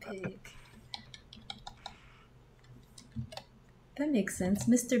Madame Pig. That makes sense.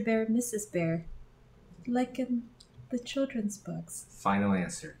 Mr. Bear, Mrs. Bear. Like in the children's books. Final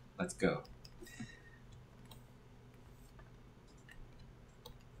answer. Let's go.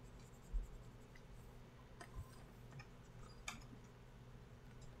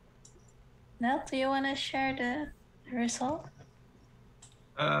 Nell, do you want to share the result?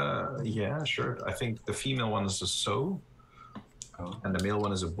 Yeah, sure. I think the female one is a sow, Oh. and the male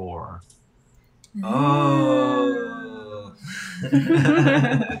one is a boar. Oh.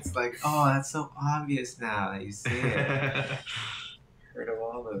 It's like, oh, that's so obvious now that you say it. Heard of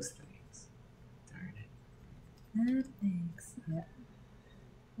all those things. Darn it. Thanks. Yeah.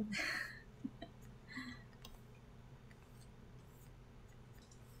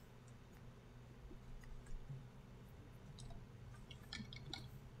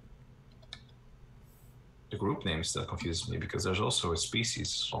 The group name still confuses me because there's also a species,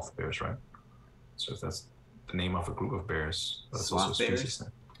 sloth bears, right? So if that's the name of a group of bears, that's Sloth also a bears? species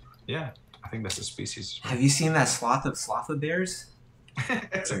name. Yeah, I think that's a species. Have you seen that sloth of bears?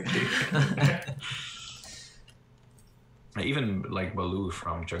 Exactly. Even like Baloo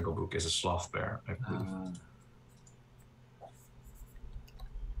from Jungle Book is a sloth bear, I believe.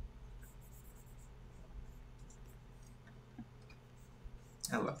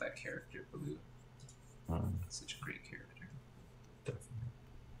 I love that character, Baloo. Such a great character. Definitely.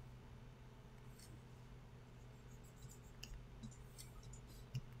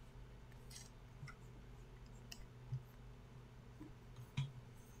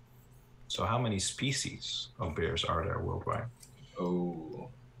 So how many species of bears are there worldwide? Oh.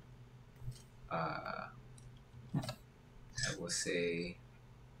 I will say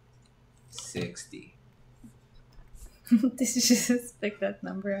 60. Did you just pick that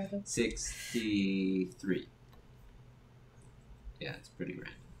number out of? 63. Yeah, it's pretty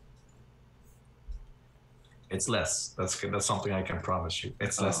random. It's less. That's something I can promise you.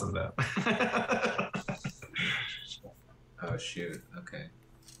 It's less than that. Oh shoot. Okay.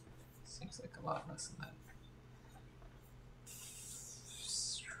 Seems like a lot less than that.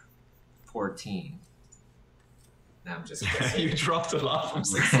 14. Now I'm just guessing. You dropped a lot from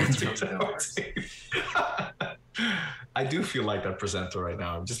 16 to 14. I do feel like that presenter right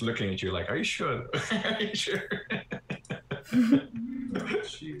now. I'm just looking at you like, are you sure? Are you sure?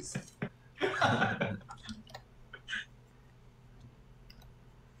 Jeez.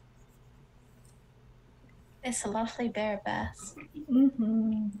 It's a lovely bear, Beth.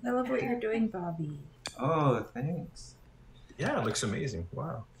 I love what you're doing, Bobby. Oh, thanks. Yeah, it looks amazing.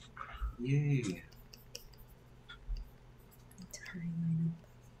 Wow. Yay. Hurry mine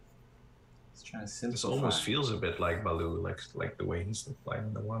Let's try to This simplify. almost feels a bit like Baloo, like the way he's flying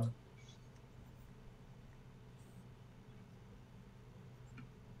in the water.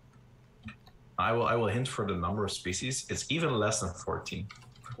 I will hint for the number of species. It's even less than 14.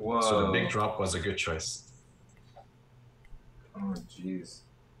 Whoa. So the big drop was a good choice. Oh, jeez.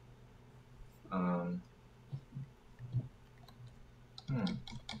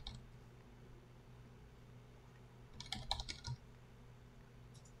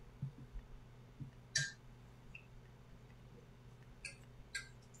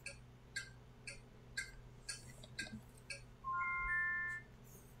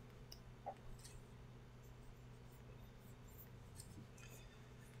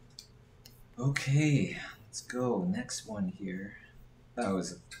 Okay, let's go. Next one here. That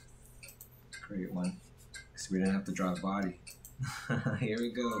was a great one. Because we didn't have to draw a body. Here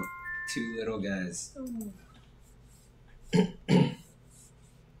we go. Two little guys. Ooh.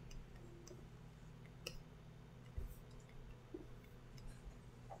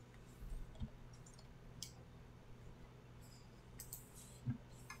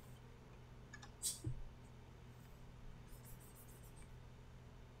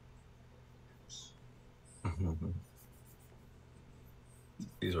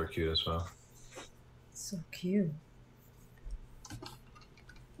 These are cute as well. So cute.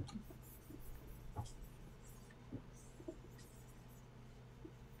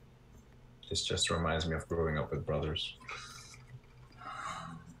 This just reminds me of growing up with brothers.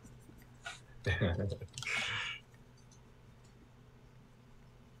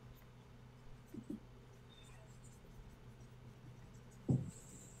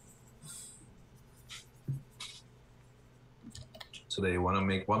 So they want to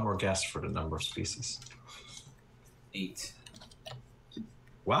make one more guess for the number of species. 8.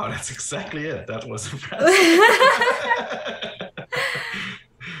 Wow, that's exactly it. That was impressive.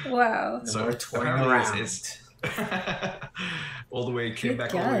 Wow. So we're toying apparently around. it's all the way came Good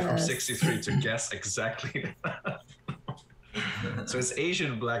back all the way from guess. 63 to guess exactly. So it's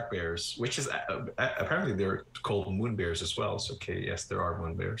Asian black bears, which is apparently they're called moon bears as well. So okay, yes, there are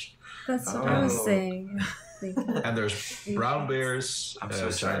moon bears. That's what I was Oh. saying. And there's brown bears, I'm so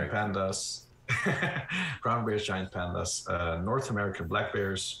sorry. giant pandas, brown bears, giant pandas, North American black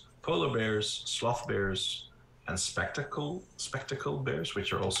bears, polar bears, sloth bears, and spectacle bears,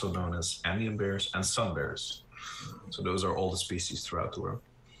 which are also known as Andean bears and sun bears. So those are all the species throughout the world.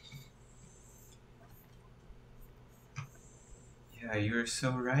 Yeah, Yeah, you're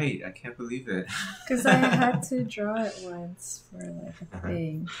so right. I can't believe it. Because I had to draw it once for like a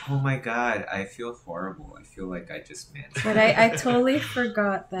thing. Oh my god, I feel horrible. I feel like I just managed. But I totally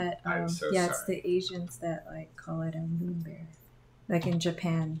forgot that. I'm so It's sorry. the Asians that like call it a moon bear. Like in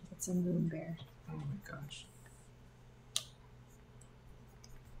Japan, it's a moon bear. Oh my gosh.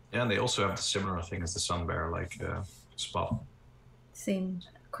 Yeah, and they also have the similar thing as the sun bear, like spot. Same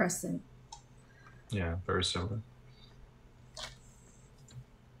crescent. Yeah, very similar.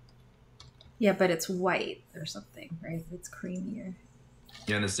 Yeah, but it's white or something, right? It's creamier.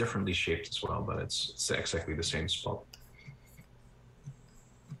 Yeah, and it's differently shaped as well, but it's exactly the same spot.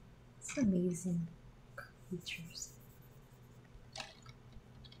 It's amazing creatures.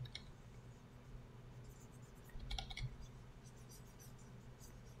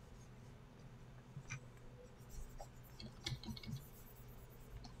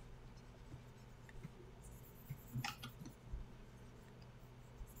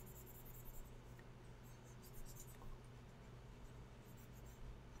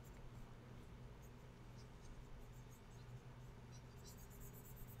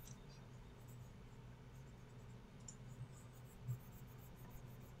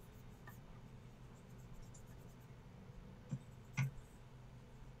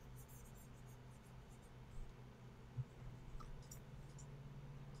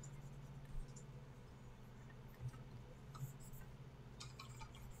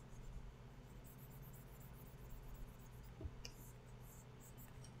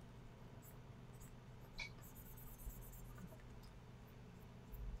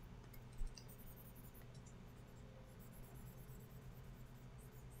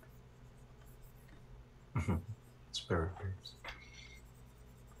 It's very weird.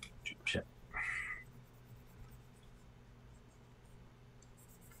 Shit.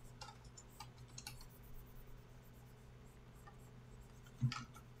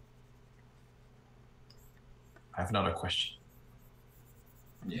 I have another question.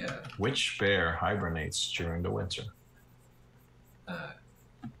 Yeah. Which bear hibernates during the winter? The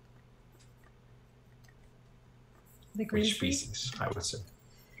Which grizzly? species, I would say.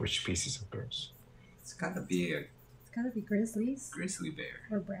 Which species of bears? It's gotta be a It's gotta be grizzlies grizzly bear.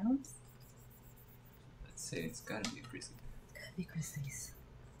 or browns. Let's say it's gotta be a grizzly bear. It's gotta be grizzlies.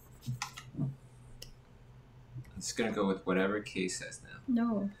 I'm just gonna go with whatever Kay says now.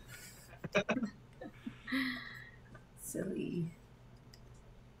 No. Silly.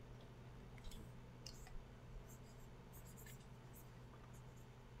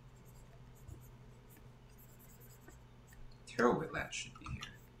 Terryl Whitlatch should be here.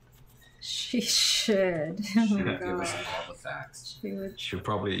 She should. She Oh my would give us god. all the facts. She would. She would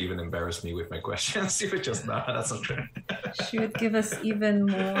probably even embarrass me with my questions. She would just, no, that's not true. She would give us even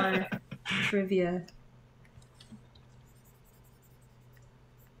more trivia.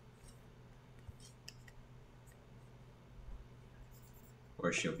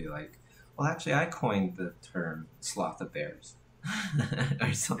 Or she'll be like, well, actually, I coined the term sloth of bears.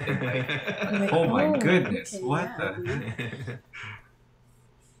 Or something like, Like, oh my goodness, okay, what yeah, the?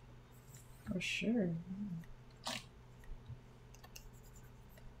 For sure.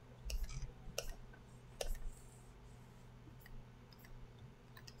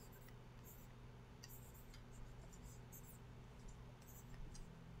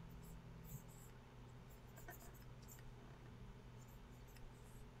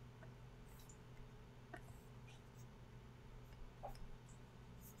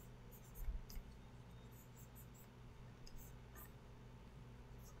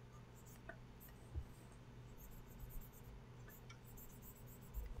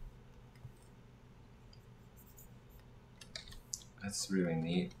 That's really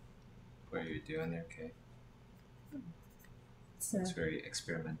neat what you're doing there, Kay. It's It's very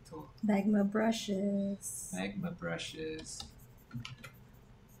experimental. magma brushes. Magma brushes.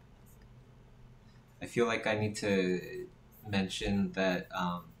 I feel like I need to mention that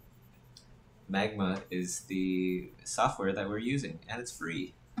Magma is the software that we're using, and it's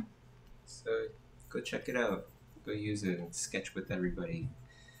free. So go check it out. Go use it and sketch with everybody.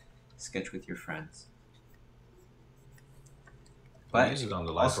 Sketch with your friends. I use it on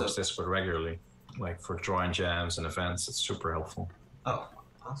the also- LiveWorks Discord regularly, like for drawing jams and events. It's super helpful. Oh,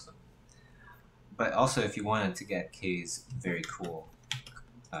 awesome. But also, if you wanted to get Kay's very cool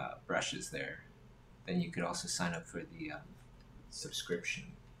brushes there, then you could also sign up for the subscription.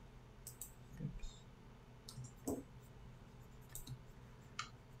 Oops.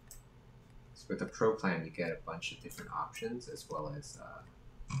 So with the Pro plan, you get a bunch of different options as well as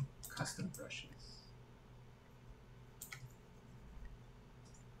custom brushes.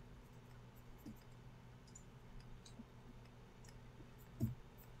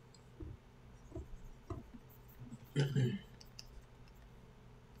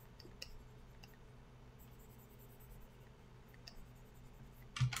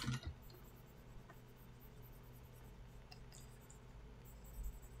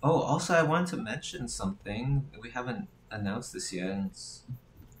 Oh, also, I wanted to mention something. We haven't announced this yet, and it's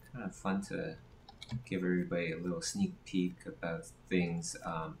kind of fun to give everybody a little sneak peek about things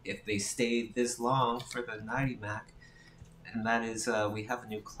if they stay this long for the 90 Mac. And that is, we have a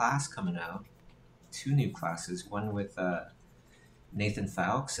new class coming out. 2 new classes. One with Nathan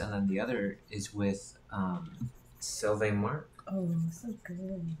Fowkes, and then the other is with Sylvain Mark. Oh, so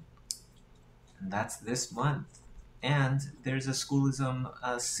good. And that's this month. And there's a Schoolism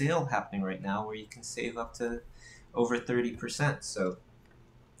sale happening right now where you can save up to over 30%. So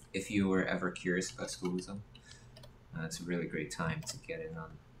if you were ever curious about Schoolism, it's a really great time to get in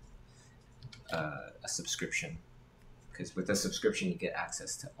on a subscription. Because with a subscription, you get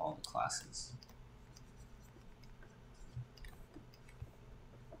access to all the classes.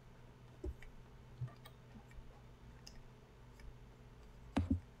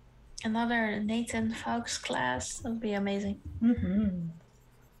 Another Nathan Fowkes class. That would be amazing. Mm-hmm.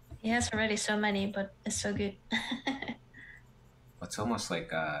 He has already so many, but it's so good. It's almost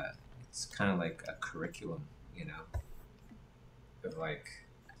like it's kind of like a curriculum, you know, of like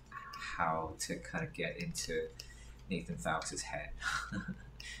how to kind of get into Nathan Fowkes' head.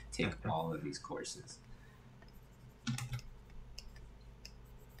 Take all of these courses.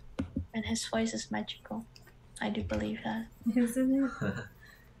 And his voice is magical. I do believe that. Isn't it?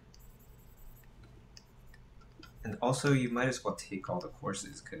 And also, you might as well take all the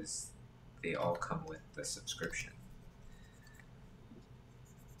courses because they all come with the subscription.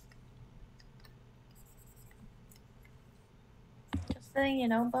 Just letting you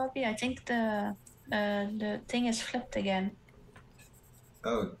know, Bobby, I think the thing is flipped again.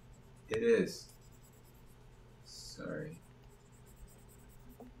 Oh, it is. Sorry.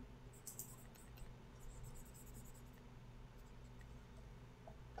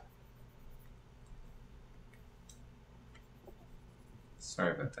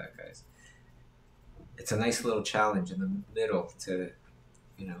 Sorry about that, guys. It's a nice little challenge in the middle to,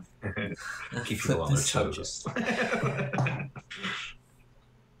 you know, keep you on their toes.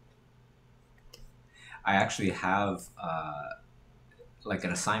 I actually have like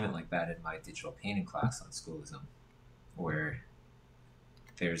an assignment like that in my digital painting class on Schoolism, where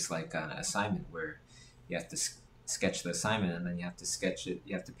there's like an assignment where you have to sketch the assignment and then you have to sketch it,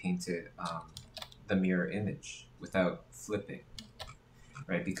 you have to paint it the mirror image without flipping.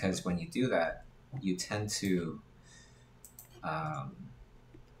 Right, because when you do that, you tend to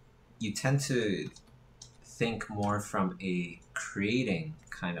think more from a creating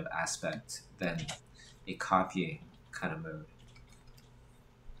kind of aspect than a copying kind of mode.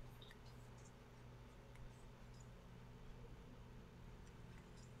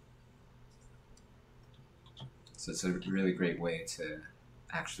 So it's a really great way to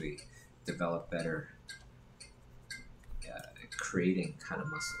actually develop better creating kind of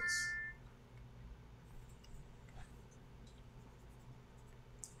muscles.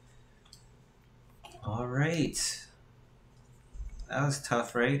 All right, that was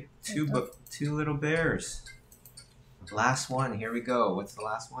tough, right? Two little bears. Last one. Here we go. What's the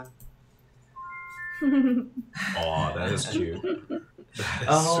last one? Oh, that is cute. That is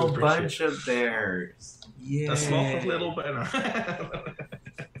A whole super bunch cute. of bears. Yeah. A sloth of little bear.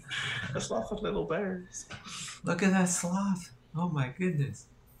 A sloth of little bears. Look at that sloth. Oh my goodness.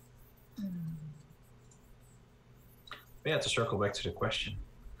 Yeah, to circle back to the question.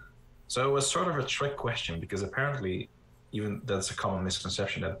 So it was sort of a trick question because apparently, even that's a common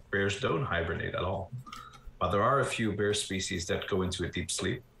misconception that bears don't hibernate at all. But there are a few bear species that go into a deep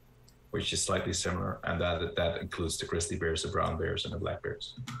sleep, which is slightly similar, and that includes the grizzly bears, the brown bears, and the black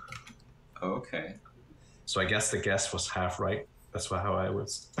bears. Okay. So I guess the guess was half right. That's how I would,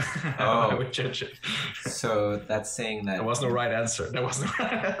 Oh. I would judge it. So that's saying that There was no right answer. There was no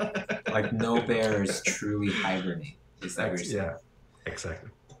like no bears truly hibernate. Is that what you're saying? Yeah, exactly.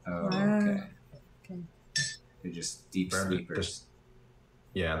 Oh, Wow. okay. Okay. They're just deep Apparently, sleepers.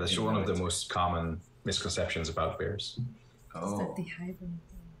 Yeah, that's In one of the winter. most common misconceptions about bears. Is Oh, that the hibernate?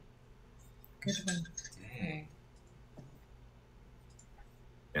 Good one. dang.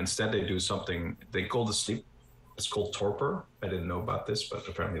 Instead, they do something they call the sleep. It's called torpor. I didn't know about this, but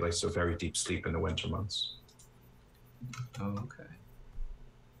apparently, like, it's a very deep sleep in the winter months. Oh, okay.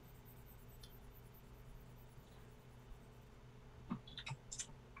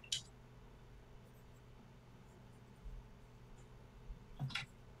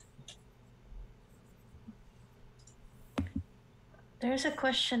 There's a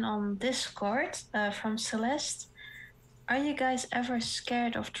question on Discord from Celeste. Are you guys ever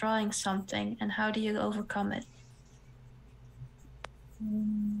scared of drawing something, and how do you overcome it?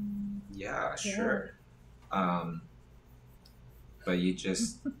 Yeah, sure. But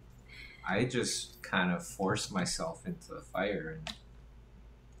I just kind of force myself into the fire and,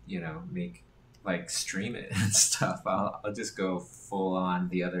 make, like, stream it and stuff. I'll just go full on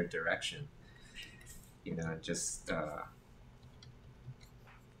the other direction, just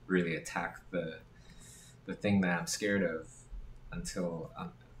really attack the thing that I'm scared of until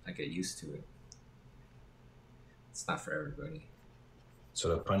I get used to it. It's not for everybody. So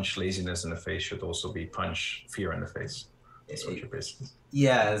the punch laziness in the face should also be punch fear in the face. That's what you're basically.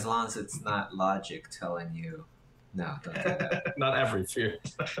 Yeah, as long as it's not logic telling you, no, don't do that. Not every fear.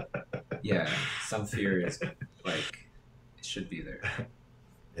 Yeah, some fear is like, it should be there.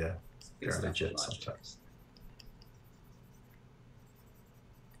 Yeah, It's they're legit logic. sometimes.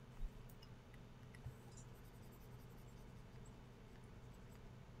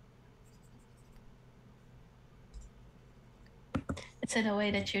 It's in a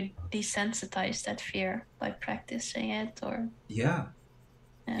way that you desensitize that fear by practicing it, or Yeah,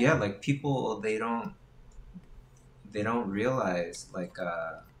 like people, they don't realize, like,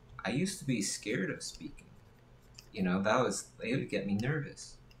 I used to be scared of speaking. It would get me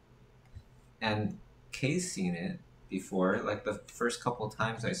nervous. And Kay's seen it before. Like, the first couple of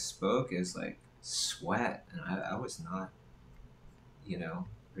times I spoke is like sweat, and I was not,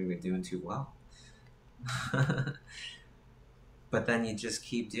 really doing too well. But then you just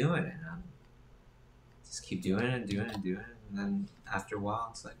keep doing it. Just keep doing it and doing it and doing it. And then after a while,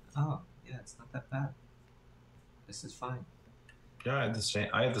 it's like, oh, yeah, it's not that bad. This is fine. Yeah, I had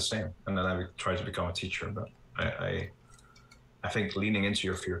the same. And then I tried to become a teacher, but I think leaning into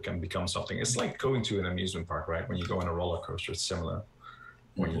your fear can become something. It's like going to an amusement park, right? When you go on a roller coaster, it's similar.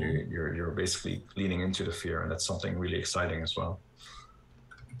 When you're basically leaning into the fear, and that's something really exciting as well.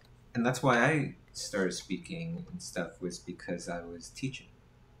 And that's why I started speaking and stuff, was because I was teaching.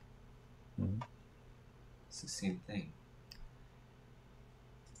 Mm-hmm. It's the same thing.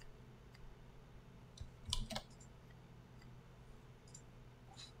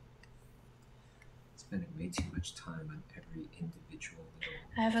 Spending way too much time on every individual little...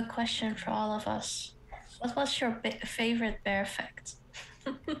 I have a question for all of us. What was your favorite bear fact?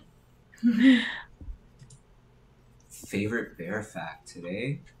 Favorite bear fact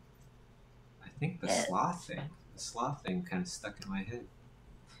today? I think the sloth thing. The sloth thing kind of stuck in my head.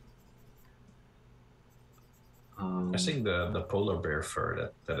 I think the polar bear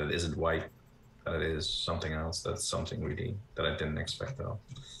fur, that it isn't white, that it is something else. That's something really that I didn't expect at all.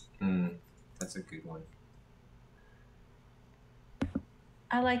 That's a good one.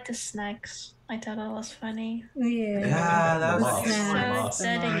 I like the snacks. I thought that was funny. Yeah, that was So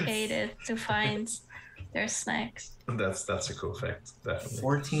dedicated to find their snacks. That's a cool fact, definitely.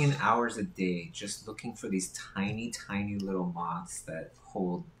 14 hours a day just looking for these tiny, tiny little moths that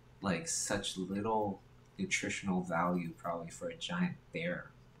hold like such little nutritional value probably for a giant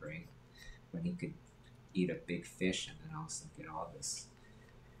bear, right? When he could eat a big fish and then also get all this.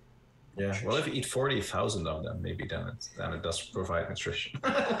 Yeah, well, if you eat 40,000 of them, maybe then it does provide nutrition.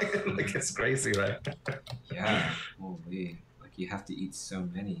 Like it's crazy, right? Yeah, holy. Like you have to eat so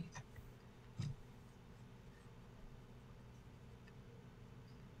many.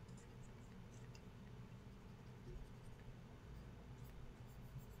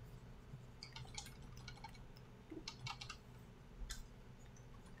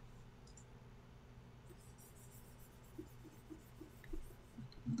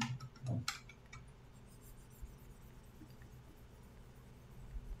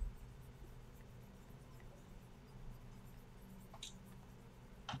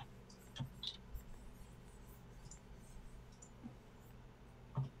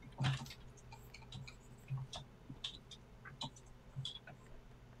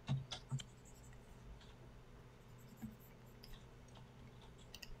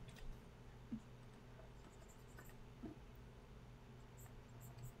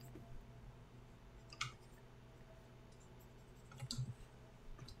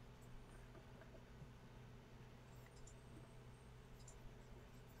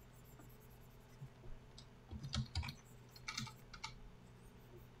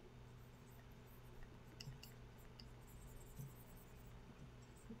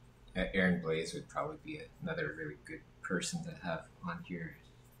 Aaron Blaze would probably be another really good person to have on here,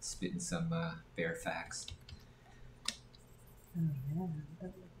 spitting some bear facts. Oh yeah.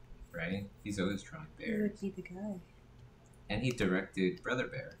 Right? He's always drawing He bears. would be the guy. And he directed Brother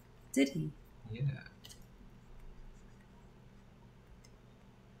Bear. Did he? Yeah.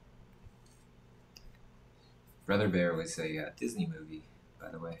 Brother Bear was a Disney movie, by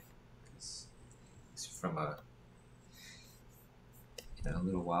the way. It's from a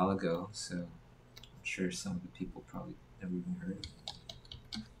little while ago, so I'm sure some of the people probably never even heard of it.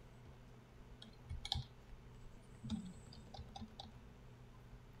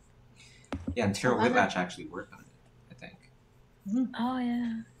 Yeah, and Terryl Whitlatch actually worked on it, I think. Oh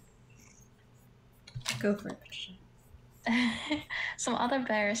yeah. Go for it, Patricia. Some other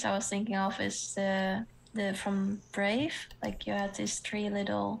bears I was thinking of is the from Brave. Like you had these 3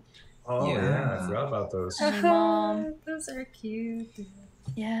 little. Oh yeah, I forgot about those. Mom. Those are cute.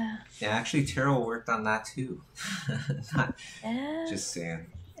 Yeah. Yeah, actually, Terryl worked on that too. Yeah. Just saying.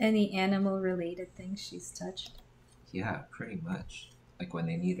 Any animal-related things she's touched? Yeah, pretty much. Like when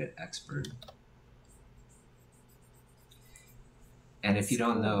they need an expert. And if you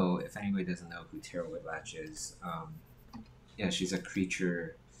don't know, if anybody doesn't know who Terryl Whitlatch is, yeah, she's a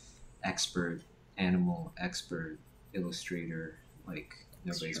creature expert, animal expert, illustrator, like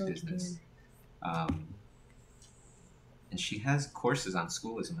nobody's business. And she has courses on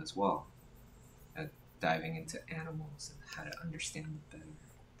Schoolism as well, at diving into animals and how to understand them better.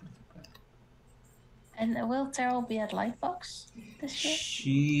 And will Terryl be at Lightbox this year?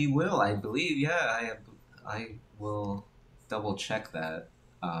 She will, I believe. Yeah, I will double check that.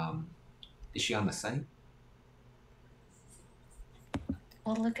 Is she on the site?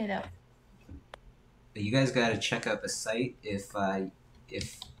 We'll look it up. You guys got to check out the site. If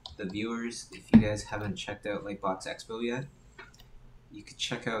the viewers, if you guys haven't checked out Lightbox Expo yet, you could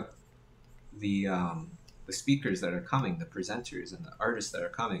check out the speakers that are coming, the presenters and the artists that are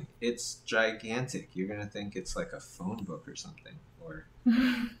coming. It's gigantic. You're gonna think it's like a phone book or something, or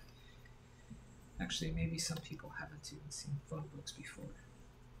actually maybe some people haven't even seen phone books before.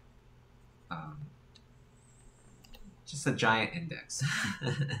 Just a giant index.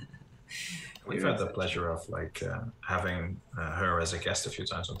 We've had the pleasure of having her as a guest a few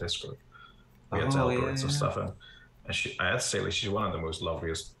times on Discord. We had to help her with some stuff, and I had to say, she's one of the most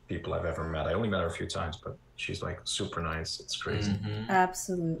loveliest people I've ever met. I only met her a few times, but she's super nice. It's crazy. Mm-hmm.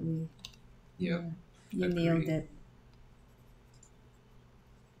 Absolutely. Yep. You nailed it.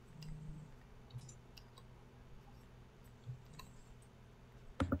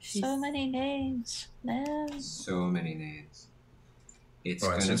 So many names, man. So many names. It's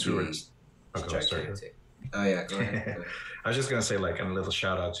and gonna since we were be sorry. gigantic. Oh yeah, go ahead. I was just going to say, a little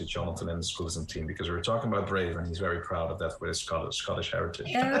shout out to Jonathan and the Schoolism team, because we were talking about Brave, and he's very proud of that with his Scottish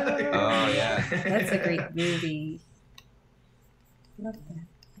heritage. Oh, yeah. That's a great movie. Love that.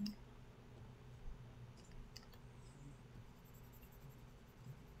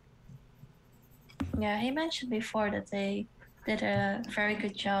 Yeah, he mentioned before that they did a very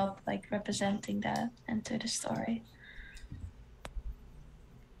good job, representing that into the story.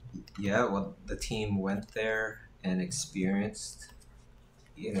 Yeah, well, the team went there and experienced,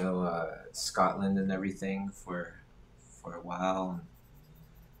 Scotland and everything for a while, and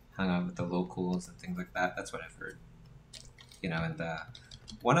hung out with the locals and things like that. That's what I've heard. And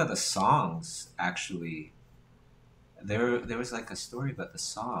one of the songs, actually, there was a story about the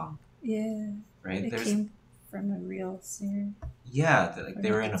song. Yeah. Right? It came from a real singer. Yeah, they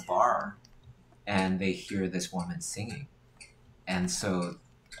were in a bar, and they hear this woman singing, and so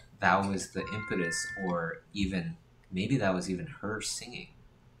that was the impetus, or maybe that was even her singing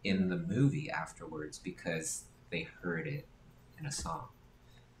in the movie afterwards, because they heard it in a song.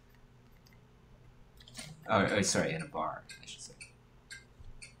 Oh, sorry, in a bar, I should say.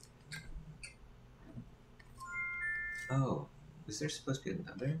 Oh, is there supposed to be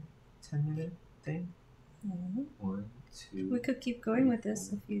another 10-minute thing? Mm-hmm. 1, 2. We could keep going with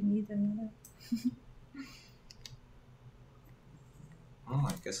this if you need another. Oh,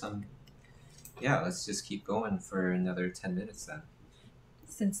 I guess yeah, let's just keep going for another 10 minutes then.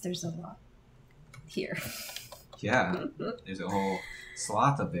 Since there's a lot here. Yeah, there's a whole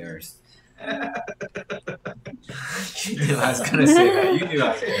sloth of bears. You knew I was going to say that. You knew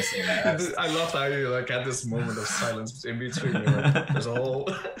I was going to say that. I love how you had this moment of silence in between. There's a whole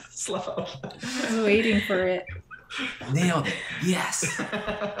sloth. I was waiting for it. Nailed it. Yes.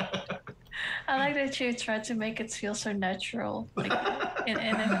 I like that you tried to make it feel so natural, in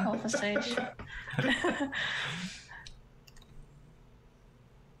a conversation.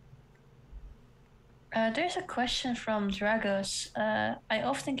 There's a question from Dragos. I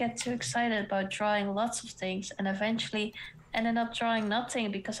often get too excited about drawing lots of things and eventually ended up drawing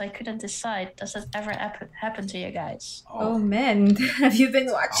nothing because I couldn't decide. Does that ever happen to you guys? Oh man, have you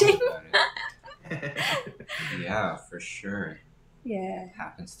been watching? Yeah, for sure. Yeah. It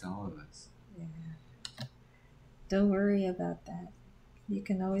happens to all of us. Yeah. Don't worry about that. You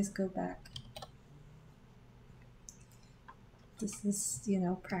can always go back. This is,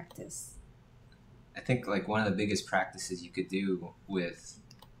 practice. I think like one of the biggest practices you could do with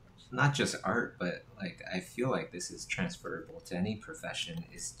not just art, but like I feel like this is transferable to any profession,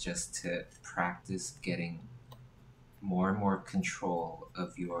 is just to practice getting more and more control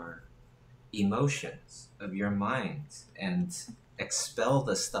of your emotions, of your mind, and expel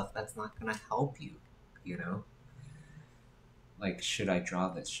the stuff that's not going to help you, Like, should I draw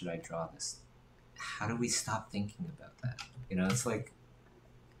this? Should I draw this? How do we stop thinking about that? It's like,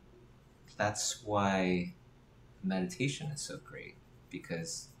 that's why meditation is so great,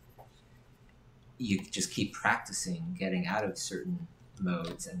 because you just keep practicing getting out of certain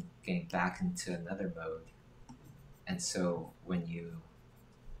modes and getting back into another mode. And so when you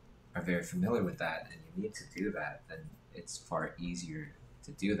are very familiar with that and you need to do that, then it's far easier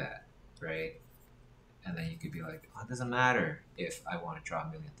to do that, right? And then you could be like, oh, it doesn't matter if I want to draw a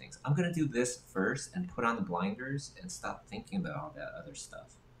million things. I'm going to do this first and put on the blinders and stop thinking about all that other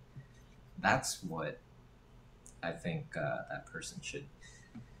stuff. That's what I think that person should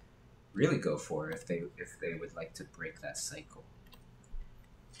really go for if they would like to break that cycle.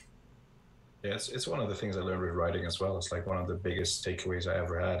 Yeah, it's one of the things I learned with writing as well. It's like one of the biggest takeaways I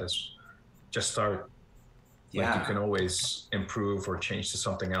ever had is just start. Yeah. Like, you can always improve or change to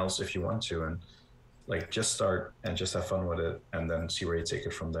something else if you want to, and like just start and just have fun with it, and then see where you take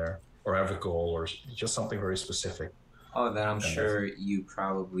it from there, or have a goal or just something very specific. Oh, then I'm sure you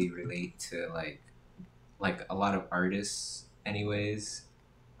probably relate to like a lot of artists anyways.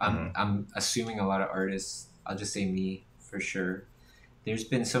 I'm assuming a lot of artists, I'll just say me for sure. There's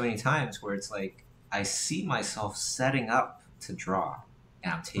been so many times where it's like I see myself setting up to draw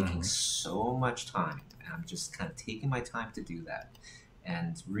and I'm taking so much time, and I'm just kind of taking my time to do that.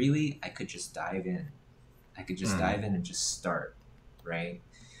 And really, I could just dive in. I could just dive in and just start, right?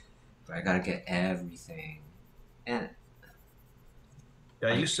 But I got to get everything. And yeah,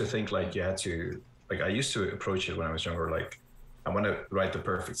 I used to think like you had to, like I used to approach it when I was younger, like I want to write the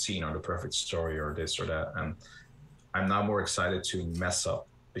perfect scene or the perfect story or this or that. And I'm now more excited to mess up,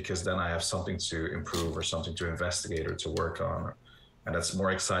 because then I have something to improve or something to investigate or to work on. And that's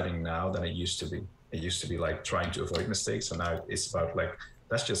more exciting now than it used to be. It used to be like trying to avoid mistakes, and now it's about like,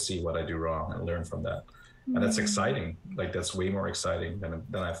 let's just see what I do wrong and learn from that. And that's exciting. Like that's way more exciting and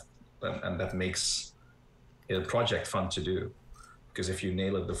that makes a project fun to do. Because if you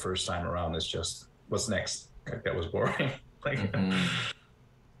nail it the first time around, it's just, what's next? Like, that was boring.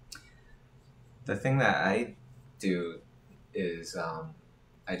 The thing that I do is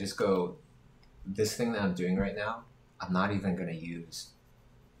I just go, this thing that I'm doing right now, I'm not even going to use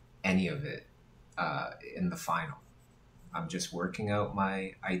any of it in the final. I'm just working out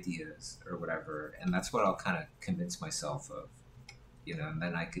my ideas or whatever, and that's what I'll kind of convince myself of, and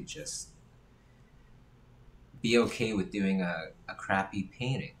then I could just be okay with doing a crappy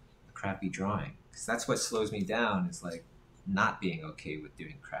painting, a crappy drawing, because that's what slows me down, is like not being okay with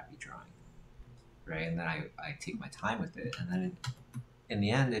doing crappy drawing, right? And then I take my time with it, and then in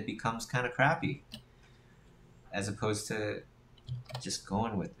the end it becomes kind of crappy, as opposed to just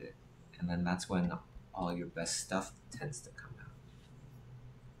going with it. And then that's when all your best stuff tends to come out.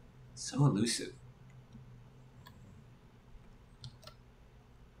 So elusive.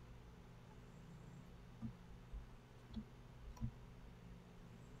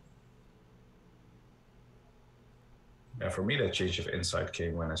 Yeah, for me, that change of insight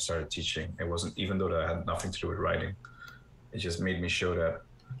came when I started teaching. It wasn't, even though that had nothing to do with writing, it just made me show that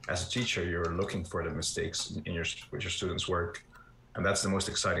as a teacher, you're looking for the mistakes with your students' work. And that's the most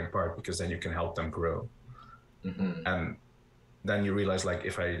exciting part, because then you can help them grow. And then you realize, like,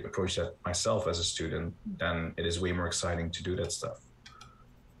 if I approach that myself as a student, then it is way more exciting to do that stuff.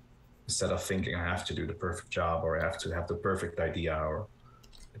 Instead of thinking I have to do the perfect job, or I have to have the perfect idea, or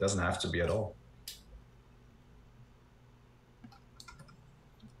it doesn't have to be at all.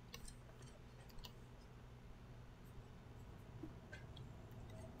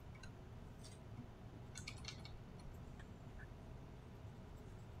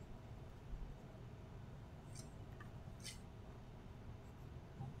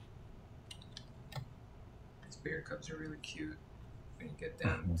 Bear cubs are really cute when you get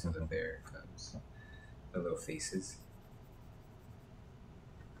down to the bear cubs, the little faces.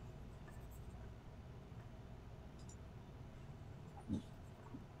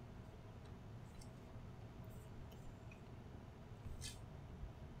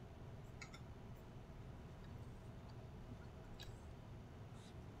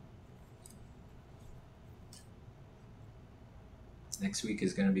 Next week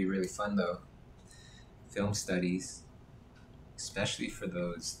is going to be really fun though. Film studies, especially for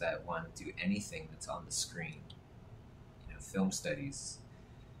those that want to do anything that's on the screen. film studies.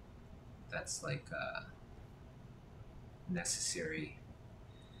 That's like a necessary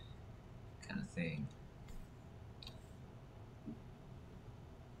kind of thing.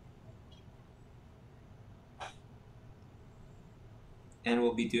 And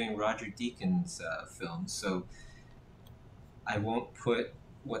we'll be doing Roger Deakins films, so I won't put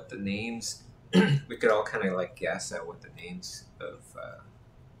what the names. We could all kind of like guess at what the names of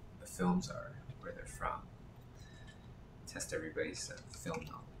the films are, where they're from. Test everybody's film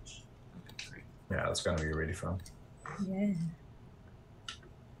knowledge. That'd be great. Yeah, that's gonna be really fun. Yeah.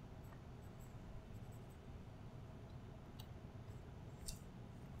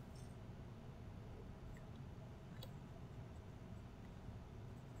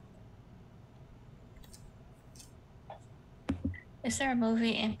 Is there a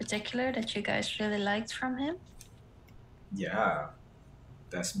movie in particular that you guys really liked from him? Yeah,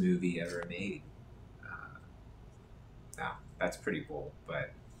 best movie ever made. Now that's pretty bold,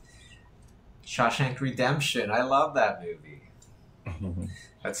 but Shawshank Redemption. I love that movie.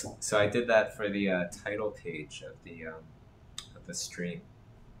 That's so. I did that for the title page of the stream.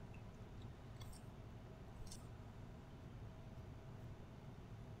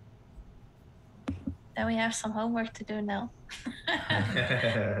 Then we have some homework to do now.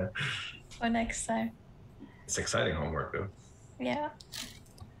 For next time. It's exciting homework, though. Yeah.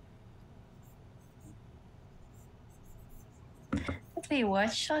 Did we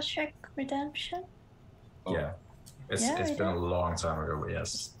watch Shawshank Redemption? Oh. Yeah. It's been a long time ago, but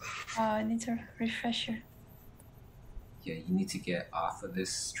yes. Oh, I need a refresher. Yeah, you need to get off of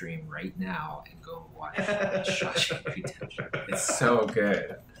this stream right now and go watch Shawshank Redemption. It's so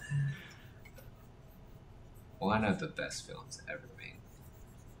good. One of the best films ever made.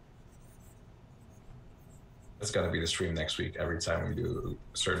 That's got to be the stream next week. Every time we do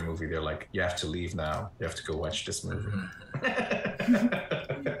a certain movie, they're like, you have to leave now. You have to go watch this movie.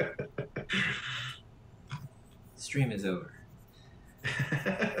 Stream is over.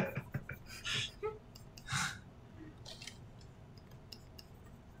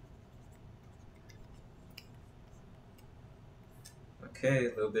 Okay, a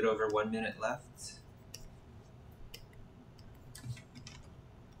little bit over 1 minute left.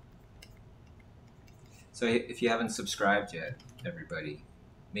 So if you haven't subscribed yet, everybody,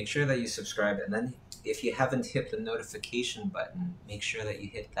 make sure that you subscribe. And then if you haven't hit the notification button, make sure that you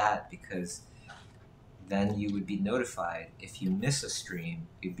hit that, because then you would be notified. If you miss a stream,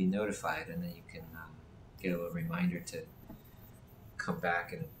 you'd be notified, and then you can get a little reminder to come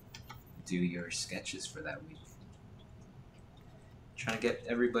back and do your sketches for that week. Trying to get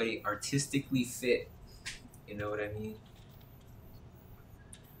everybody artistically fit. You know what I mean?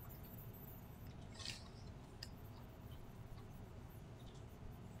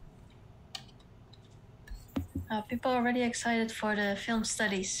 People are already excited for the film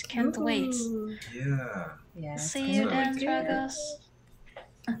studies. Can't wait. Yeah. Yeah. See you then, good. Dragos.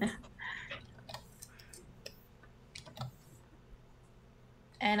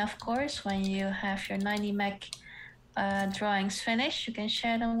 And of course, when you have your 90 meg drawings finished, you can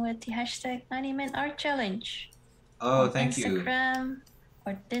share them with the hashtag 90min art challenge. Oh, on thank you. Instagram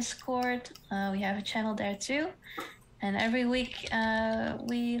or Discord. We have a channel there too. And every week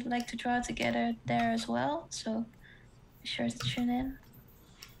we like to draw together there as well. So be sure to tune in.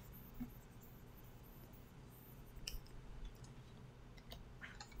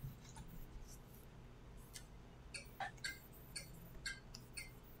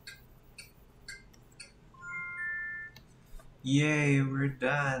 Yay, we're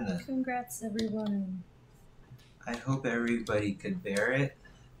done. Congrats, everyone. I hope everybody could bear it.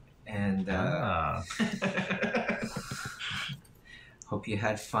 And hope you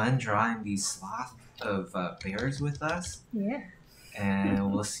had fun drawing these sloth of bears with us. Yeah.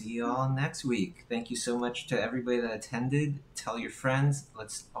 And we'll see you all next week. Thank you so much to everybody that attended. Tell your friends.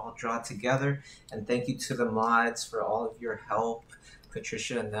 Let's all draw together. And thank you to the mods for all of your help.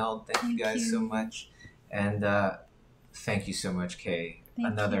 Patricia and Nell, thank you guys so much. And thank you so much, Kay.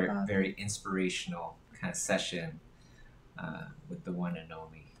 Another Bobby. very inspirational kind of session with the one and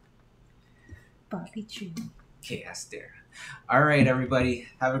only Bobby Chiu. Kay Acedera. All right, everybody.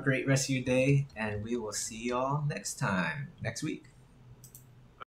 Have a great rest of your day. And we will see you all next time, next week.